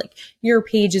now. Like, your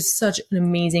page is such an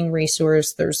amazing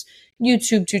resource. There's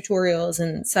YouTube tutorials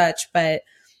and such. But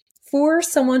for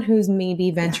someone who's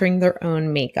maybe venturing their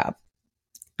own makeup,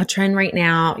 a trend right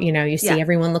now, you see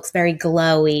everyone looks very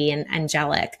glowy and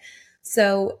angelic.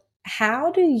 So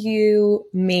how do you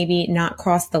maybe not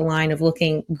cross the line of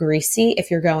looking greasy if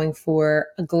you're going for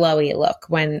a glowy look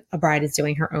when a bride is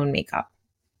doing her own makeup?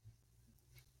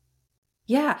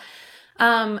 Yeah.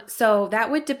 So that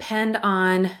would depend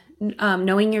on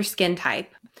knowing your skin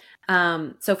type.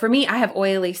 So for me, I have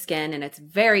oily skin, and it's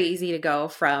very easy to go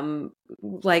from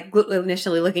like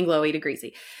initially looking glowy to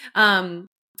greasy.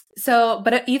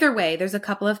 But either way, there's a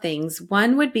couple of things.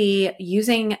 One would be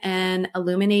using an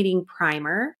illuminating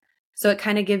primer. So it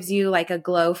kind of gives you like a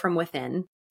glow from within.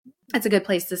 That's a good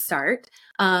place to start.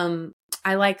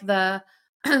 I like the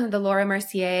Laura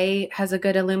Mercier has a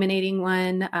good illuminating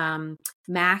one.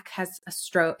 MAC has a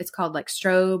it's called like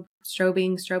strobe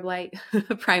light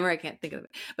primer. I can't think of it,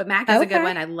 but MAC is a good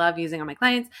one. I love using on my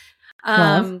clients.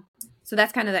 So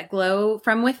that's kind of that glow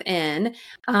from within.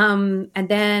 And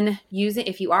then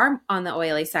if you are on the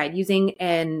oily side, using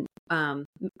a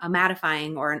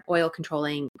mattifying or an oil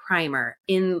controlling primer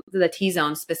in the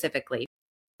T-zone specifically,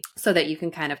 so that you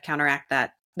can kind of counteract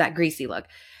that greasy look.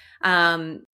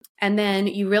 And then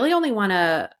you really only want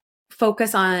to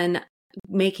focus on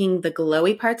making the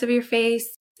glowy parts of your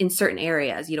face in certain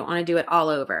areas. You don't want to do it all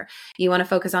over. You want to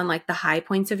focus on like the high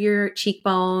points of your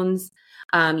cheekbones.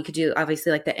 You could do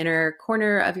obviously like the inner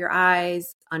corner of your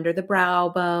eyes, under the brow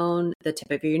bone, the tip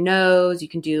of your nose. You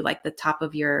can do like the top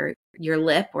of your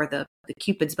lip, or the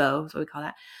Cupid's bow is what we call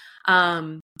that.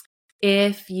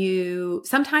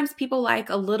 Sometimes people like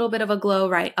a little bit of a glow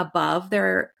right above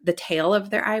the tail of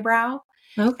their eyebrow.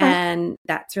 Okay. And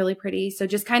that's really pretty. So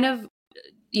just kind of,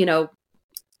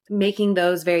 making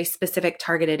those very specific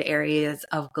targeted areas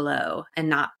of glow and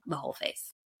not the whole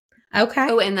face. Okay.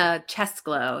 Oh, and the chest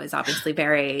glow is obviously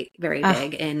very, very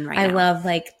big in right now. I love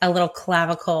like a little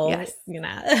clavicle. Yes.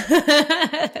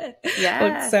 Yeah.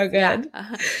 Looks so good.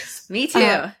 Yeah. Me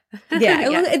too.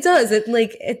 It does.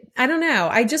 I don't know.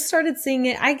 I just started seeing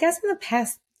it, I guess, in the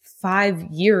past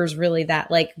 5 years, really, that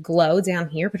like glow down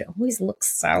here, but it always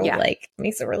looks so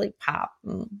makes it really pop.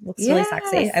 Looks really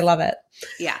sexy. I love it.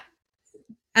 Yeah.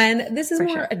 And this is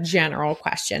more a general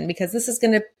question, because this is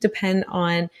going to depend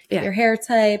on your hair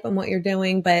type and what you're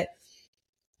doing. But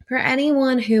for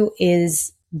anyone who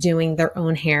is doing their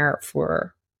own hair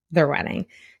for their wedding,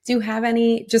 do you have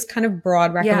any just kind of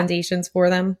broad recommendations for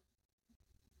them?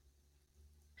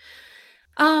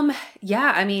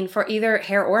 I mean, for either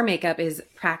hair or makeup is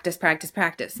practice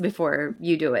before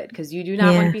you do it, because you do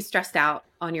not want to be stressed out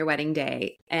on your wedding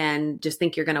day and just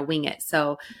think you're going to wing it.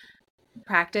 So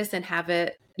practice and have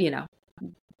it,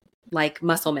 like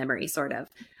muscle memory sort of.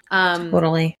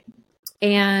 Totally.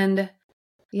 And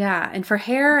for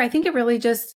hair, I think it really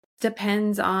just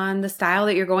depends on the style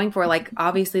that you're going for. Like,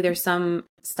 obviously there's some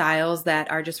styles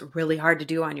that are just really hard to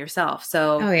do on yourself.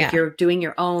 So if you're doing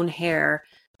your own hair,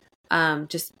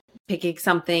 just picking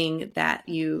something that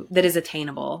is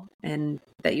attainable and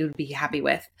that you'd be happy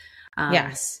with.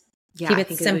 Yes. Keep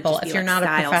it simple if you're not a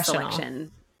professional.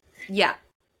 Selection. Yeah.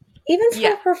 Even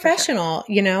for a professional,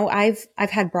 I've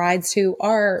had brides who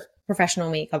are professional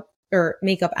makeup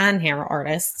and hair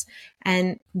artists,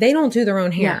 and they don't do their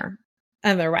own hair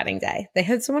on their wedding day. They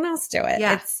had someone else do it.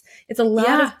 Yeah. It's a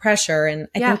lot of pressure. And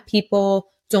I think people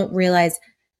don't realize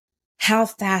how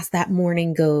fast that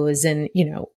morning goes. And,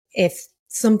 if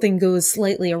something goes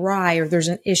slightly awry or there's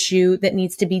an issue that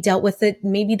needs to be dealt with that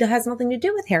maybe has nothing to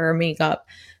do with hair or makeup,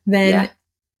 then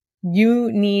you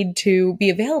need to be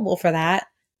available for that.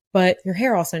 But your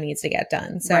hair also needs to get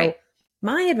done. So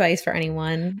my advice for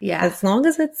anyone, as long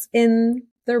as it's in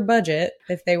their budget,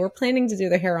 if they were planning to do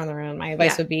their hair on their own, my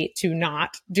advice would be to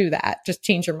not do that. Just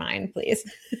change your mind, please.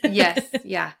 Yes.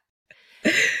 Yeah.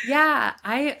 Yeah,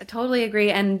 I totally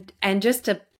agree. And just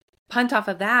to punt off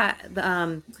of that,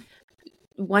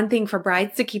 one thing for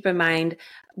brides to keep in mind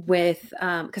with,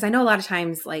 because I know a lot of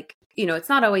times, like, it's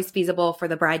not always feasible for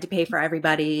the bride to pay for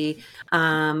everybody,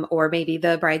 or maybe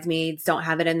the bridesmaids don't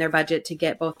have it in their budget to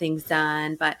get both things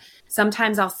done. But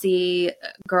sometimes I'll see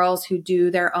girls who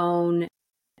do their own,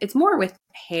 it's more with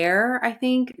hair, I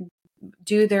think,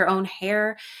 do their own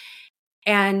hair.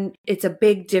 And it's a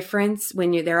big difference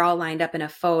when they're all lined up in a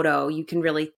photo. You can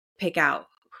really pick out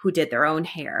who did their own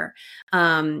hair.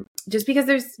 Just because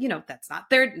there's, that's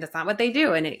not what they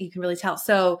do. And you can really tell.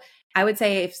 So I would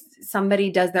say if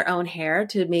somebody does their own hair,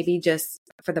 to maybe just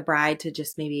for the bride to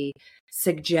just maybe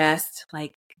suggest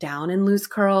like down and loose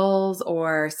curls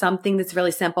or something that's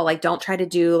really simple. Like, don't try to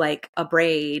do like a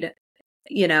braid,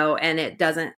 and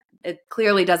it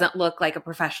clearly doesn't look like a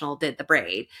professional did the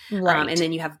braid. Right. And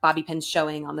then you have bobby pins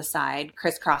showing on the side,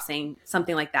 crisscrossing,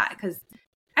 something like that. Because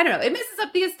I don't know, it messes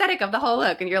up the aesthetic of the whole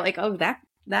look. And you're like, oh,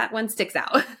 that one sticks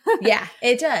out. Yeah,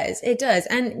 it does. It does.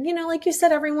 And, like you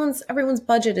said, everyone's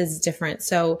budget is different.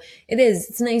 So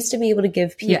it's nice to be able to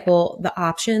give people the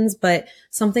options, but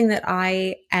something that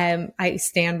I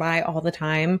stand by all the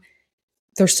time,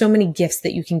 there's so many gifts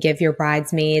that you can give your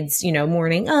bridesmaids,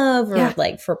 morning of, or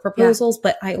like for proposals.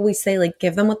 But I always say, like,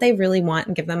 give them what they really want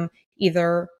and give them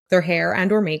either their hair and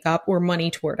or makeup or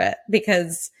money toward it,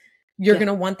 because you're going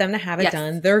to want them to have it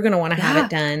done. They're going to want to have it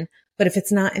done. But if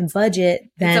it's not in budget,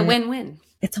 then it's a win-win.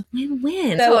 It's a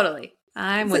win-win. Totally.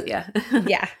 I'm with you.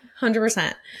 Yeah,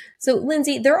 100%. So,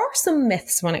 Lindsay, there are some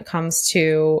myths when it comes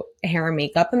to hair and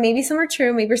makeup, and maybe some are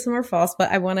true, maybe some are false,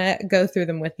 but I want to go through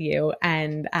them with you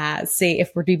and see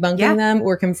if we're debunking them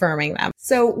or confirming them.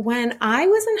 So, when I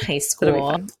was in high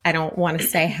school, I don't want to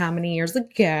say how many years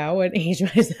ago and age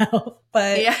myself,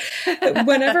 but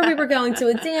whenever we were going to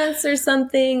a dance or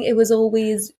something, it was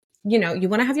always, you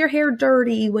want to have your hair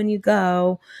dirty when you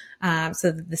go,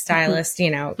 so that the stylist,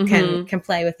 can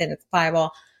play with it. It's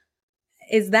pliable.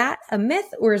 Is that a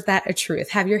myth or is that a truth?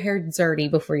 Have your hair dirty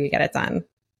before you get it done.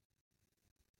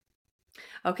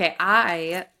 Okay,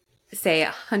 I say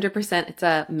 100% it's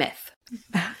a myth.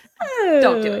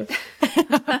 Don't do it.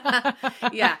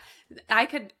 Yeah, I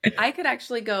could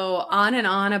actually go on and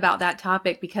on about that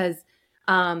topic because,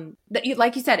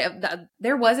 like you said,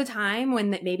 there was a time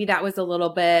when maybe that was a little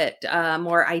bit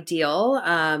more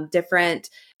ideal. Different,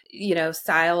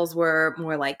 styles were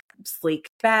more like sleek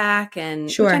back and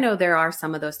which I know there are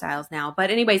some of those styles now,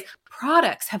 but anyways,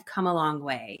 products have come a long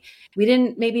way. We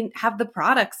didn't maybe have the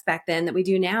products back then that we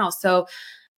do now. So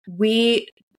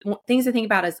things to think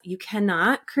about is you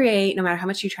cannot create, no matter how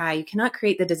much you try, you cannot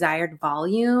create the desired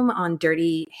volume on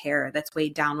dirty hair that's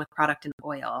weighed down with product and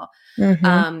oil.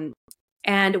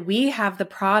 And we have the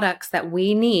products that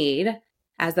we need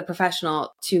as the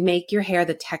professional to make your hair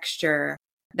the texture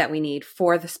that we need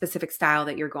for the specific style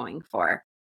that you're going for.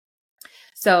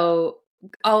 So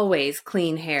always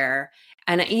clean hair.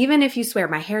 And even if you swear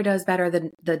my hair does better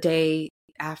than the day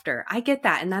after, I get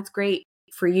that. And that's great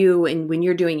for you and when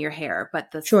you're doing your hair,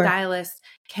 but the stylist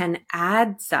can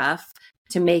add stuff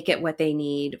to make it what they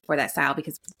need for that style,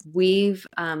 because we've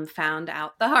found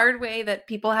out the hard way that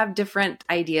people have different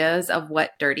ideas of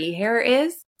what dirty hair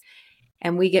is.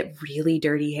 And we get really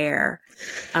dirty hair.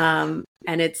 And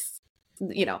it's,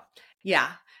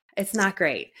 it's not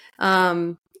great.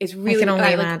 It's really, I can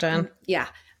only imagine. Yeah.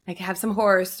 I have some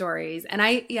horror stories and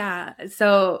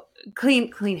so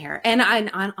clean hair.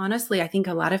 And honestly, I think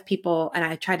a lot of people, and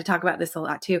I try to talk about this a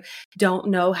lot too, don't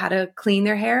know how to clean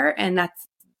their hair. And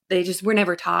they just were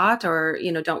never taught or,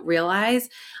 don't realize.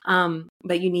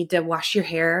 But you need to wash your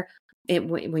hair.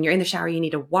 When you're in the shower, you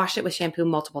need to wash it with shampoo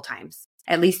multiple times,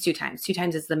 at least 2 times. 2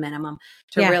 times is the minimum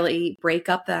to really break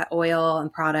up that oil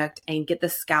and product and get the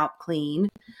scalp clean.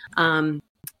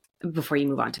 Before you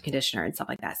move on to conditioner and stuff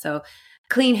like that. So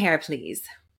clean hair, please.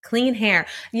 Clean hair.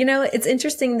 It's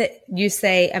interesting that you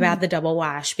say about the double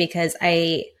wash, because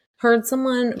I heard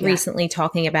someone recently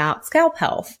talking about scalp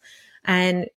health,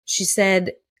 and she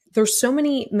said there's so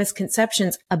many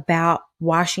misconceptions about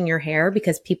washing your hair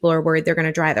because people are worried they're going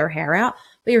to dry their hair out,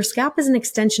 but your scalp is an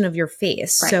extension of your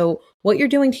face. Right. So what you're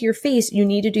doing to your face, you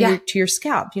need to do to your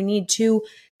scalp. You need to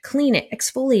clean it,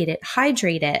 exfoliate it,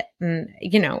 hydrate it. And,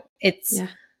 it's... Yeah.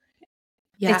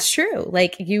 It's true.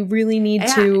 Like you really need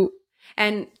to.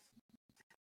 And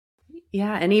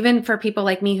even for people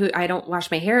like me who I don't wash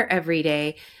my hair every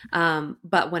day.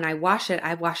 But when I wash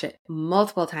it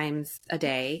multiple times a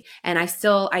day, and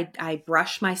I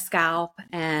brush my scalp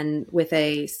and with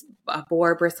a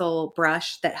boar bristle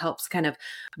brush that helps kind of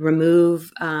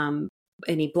remove,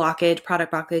 any product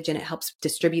blockage, and it helps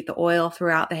distribute the oil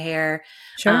throughout the hair.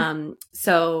 Sure.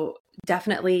 So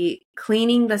definitely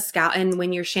cleaning the scalp. And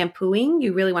when you're shampooing,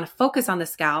 you really want to focus on the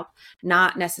scalp,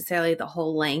 not necessarily the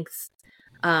whole length.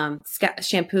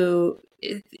 Shampoo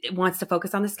wants to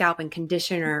focus on the scalp, and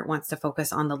conditioner wants to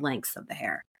focus on the lengths of the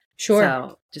hair. Sure.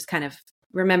 So just kind of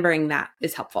remembering that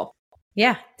is helpful.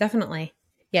 Yeah, definitely.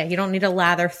 Yeah. You don't need to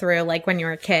lather through like when you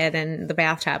were a kid in the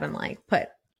bathtub and like put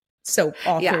soap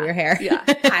all through your hair.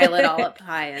 Pile it all up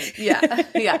high.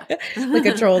 And like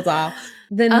a troll doll.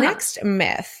 The next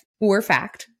myth or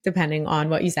fact, depending on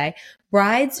what you say,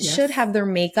 brides should have their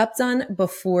makeup done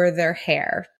before their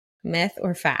hair. Myth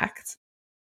or fact?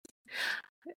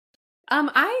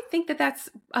 I think that's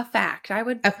a fact. I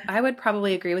would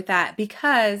probably agree with that,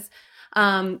 because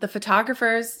the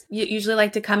photographers usually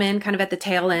like to come in kind of at the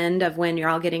tail end of when you're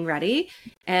all getting ready.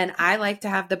 And I like to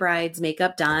have the bride's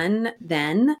makeup done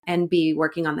then and be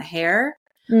working on the hair.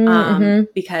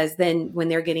 Because then when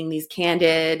they're getting these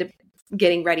candid,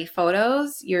 getting ready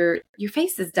photos, your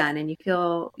face is done and you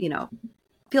feel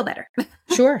better.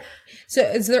 Sure. So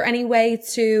is there any way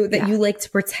that you like to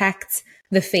protect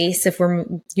the face if we're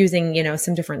using,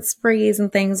 some different sprays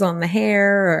and things on the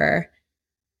hair, or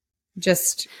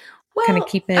just kind of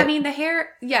keep it? I mean, the hair,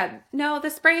 the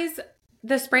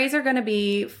sprays are going to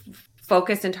be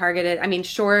focused and targeted. I mean,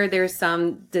 sure, there's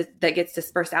some that gets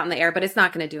dispersed out in the air, but it's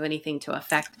not going to do anything to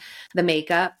affect the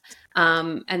makeup.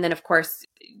 And then of course,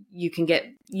 you can get,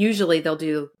 usually they'll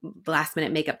do last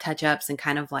minute makeup touch-ups and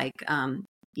kind of like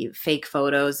fake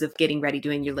photos of getting ready,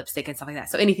 doing your lipstick and stuff like that.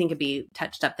 So anything can be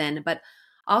touched up then. But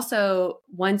also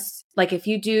once, like if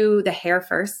you do the hair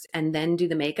first and then do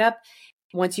the makeup,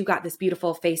 once you've got this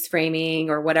beautiful face framing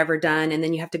or whatever done, and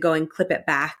then you have to go and clip it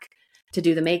back to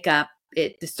do the makeup,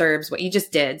 it disturbs what you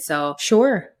just did. So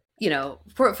sure.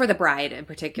 For the bride in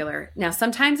particular. Now,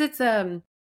 sometimes it's,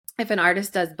 if an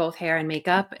artist does both hair and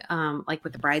makeup, like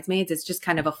with the bridesmaids, it's just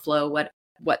kind of a flow,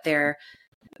 what they're,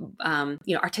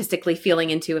 artistically feeling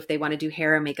into if they want to do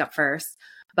hair and makeup first.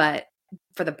 But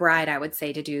for the bride, I would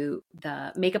say to do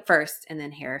the makeup first and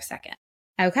then hair second.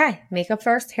 Okay. Makeup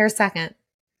first, hair second.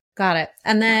 Got it.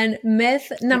 And then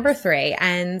myth number 3.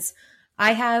 And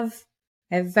I have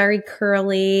very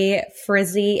curly,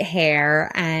 frizzy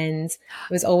hair, and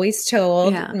I was always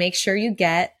told, make sure you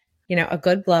get, a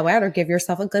good blowout or give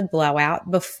yourself a good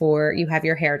blowout before you have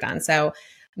your hair done. So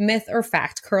myth or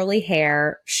fact, curly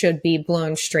hair should be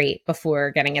blown straight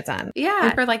before getting it done. Yeah.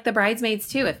 And for like the bridesmaids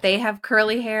too, if they have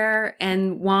curly hair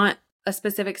and want a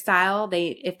specific style,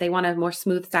 if they want a more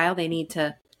smooth style, they need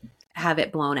to have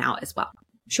it blown out as well.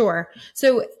 Sure.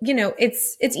 So,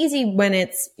 it's easy when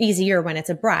it's easier when it's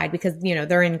a bride because,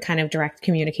 they're in kind of direct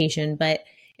communication. But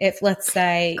if let's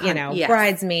say,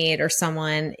 bridesmaid or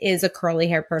someone is a curly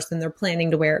hair person, they're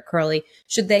planning to wear it curly,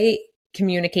 should they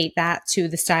communicate that to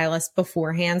the stylist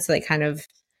beforehand so they kind of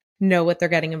know what they're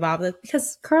getting involved with?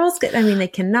 Because curls they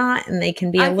cannot, and they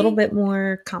can be a little bit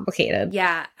more complicated.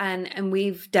 Yeah. And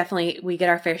we get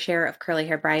our fair share of curly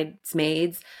hair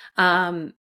bridesmaids.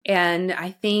 And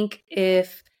I think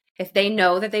if they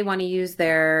know that they want to use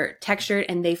their textured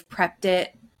and they've prepped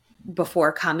it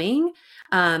before coming,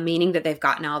 meaning that they've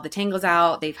gotten all the tangles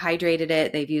out, they've hydrated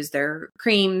it, they've used their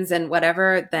creams and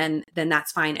whatever, then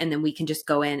that's fine. And then we can just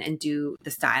go in and do the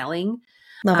styling.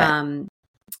 Love it.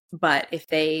 But if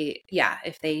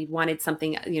they wanted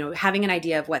something, having an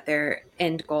idea of what their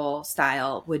end goal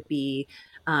style would be,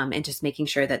 and just making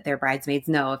sure that their bridesmaids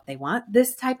know if they want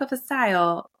this type of a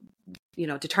style,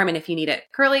 determine if you need it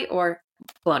curly or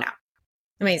blown out.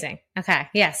 Amazing. Okay.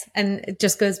 Yes. And it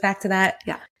just goes back to that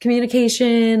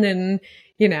communication and,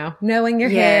 knowing your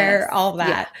hair, all of that.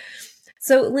 Yeah.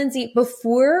 So Lindsay,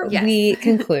 before we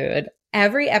conclude,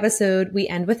 every episode we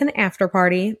end with an after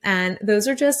party, and those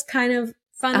are just kind of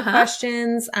fun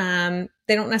questions.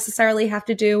 They don't necessarily have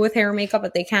to do with hair and makeup,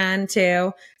 but they can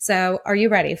too. So are you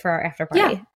ready for our after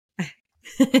party? Yeah.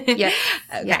 Yes.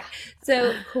 Okay. Yeah.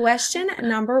 So question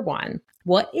number 1,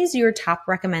 what is your top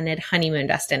recommended honeymoon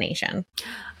destination?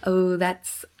 Oh,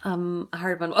 that's a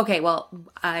hard one. Okay, well,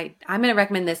 I'm going to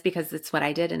recommend this because it's what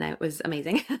I did and it was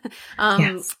amazing.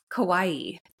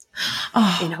 Kauai.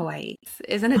 In Hawaii.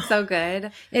 Isn't it so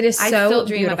good? It is so I still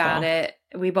dream beautiful. about it.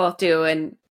 We both do.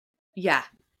 And yeah,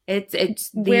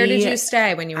 it's where did you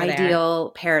stay when you were there?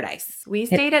 Ideal paradise. We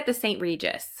stayed at the St.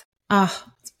 Regis. Oh,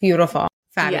 it's beautiful.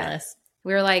 Fabulous. Yeah.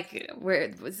 We were like,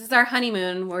 this is our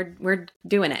honeymoon. We're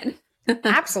doing it.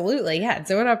 Absolutely. Yeah.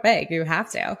 Do it up big. You have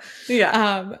to.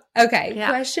 Yeah. Okay. Yeah.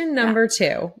 Question number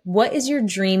 2. What is your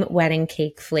dream wedding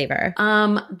cake flavor?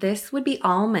 This would be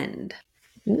almond.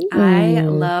 Ooh. I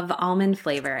love almond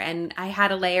flavor, and I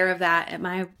had a layer of that at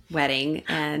my wedding,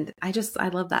 and I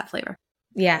love that flavor.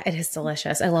 Yeah, it is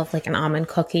delicious. I love like an almond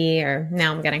cookie, or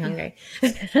now I'm getting hungry.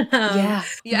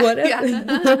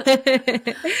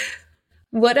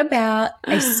 What about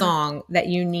a song that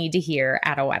you need to hear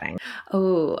at a wedding?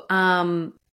 Oh,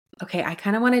 okay. I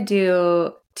kind of want to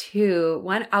do 2.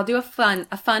 One, I'll do a fun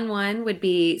one would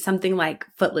be something like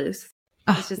Footloose.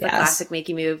 It's just a classic, make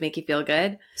you move, make you feel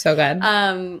good. So good.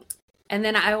 And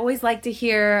then I always like to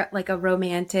hear like a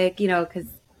romantic, because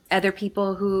other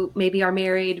people who maybe are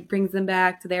married brings them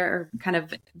back to or kind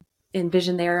of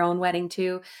envision their own wedding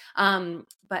too.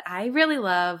 But I really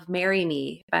love Marry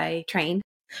Me by Train.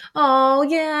 Oh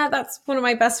yeah, that's one of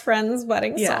my best friend's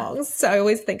wedding songs. So I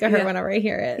always think of her whenever I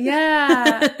hear it.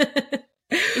 Yeah.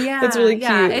 Yeah. That's really cute.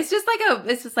 Yeah.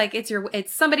 It's like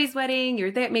it's somebody's wedding.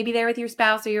 You're there, maybe there with your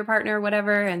spouse or your partner or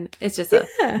whatever. And it's just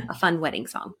a fun wedding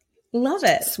song. Love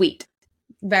it. Sweet.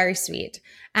 Very sweet.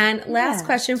 And last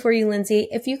question for you, Lindsay.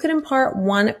 If you could impart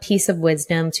one piece of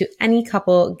wisdom to any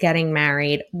couple getting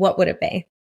married, what would it be?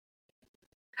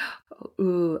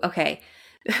 Ooh, okay.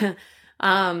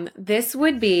 This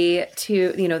would be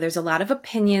to, there's a lot of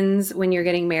opinions when you're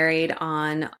getting married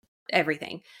on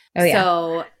everything. Oh, yeah.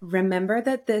 So remember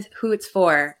that who it's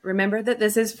for. Remember that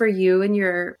this is for you and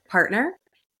your partner,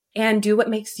 and do what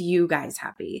makes you guys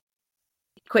happy.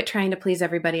 Quit trying to please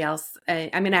everybody else.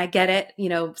 I get it.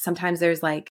 Sometimes there's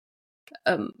like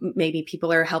maybe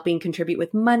people are helping contribute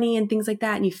with money and things like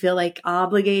that, and you feel like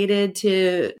obligated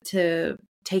to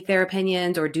take their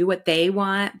opinions or do what they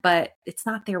want, but it's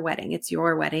not their wedding. It's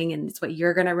your wedding and it's what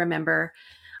you're going to remember.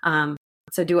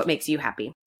 So do what makes you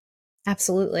happy.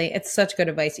 Absolutely. It's such good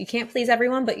advice. You can't please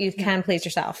everyone, but you can please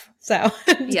yourself. So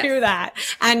do that.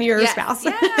 And your spouse.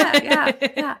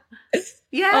 Yeah.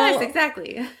 Yes,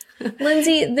 exactly.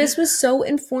 Lindsay, this was so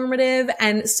informative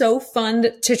and so fun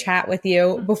to chat with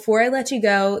you. Before I let you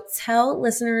go, tell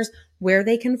listeners where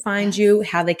they can find you,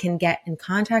 how they can get in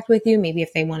contact with you. Maybe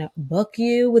if they want to book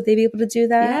you, would they be able to do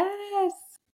that? Yes.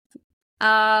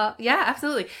 Yeah,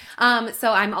 absolutely.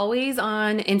 So I'm always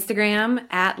on Instagram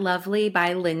at Lovely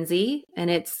by Lindsay, and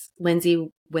it's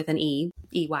Lindsay with an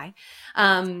E-Y.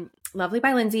 Lovely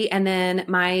by Lindsay. And then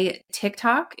my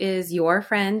TikTok is Your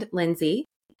Friend Lindsay.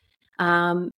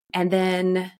 And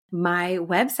then my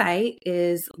website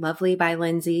is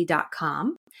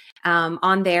lovelybylindsay.com.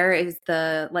 On there is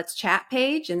the Let's Chat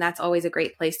page, and that's always a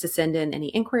great place to send in any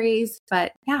inquiries.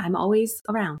 But yeah, I'm always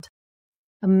around.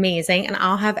 Amazing. And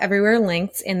I'll have everywhere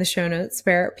linked in the show notes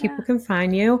where people can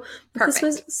find you. Perfect. This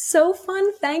was so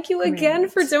fun. Thank you again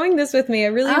for doing this with me. I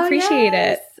really appreciate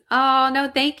it. Oh, no,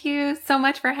 thank you so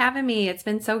much for having me. It's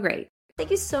been so great. Thank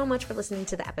you so much for listening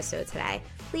to the episode today.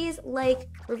 Please like,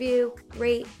 review,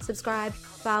 rate, subscribe,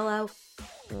 follow,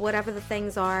 whatever the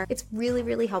things are. It's really,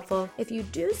 really helpful. If you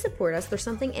do support us, there's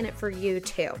something in it for you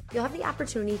too. You'll have the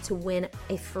opportunity to win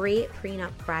a free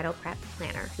prenup bridal prep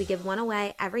planner. We give one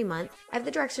away every month. I have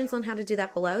the directions on how to do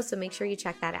that below, so make sure you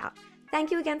check that out. Thank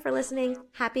you again for listening.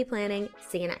 Happy planning.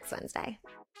 See you next Wednesday.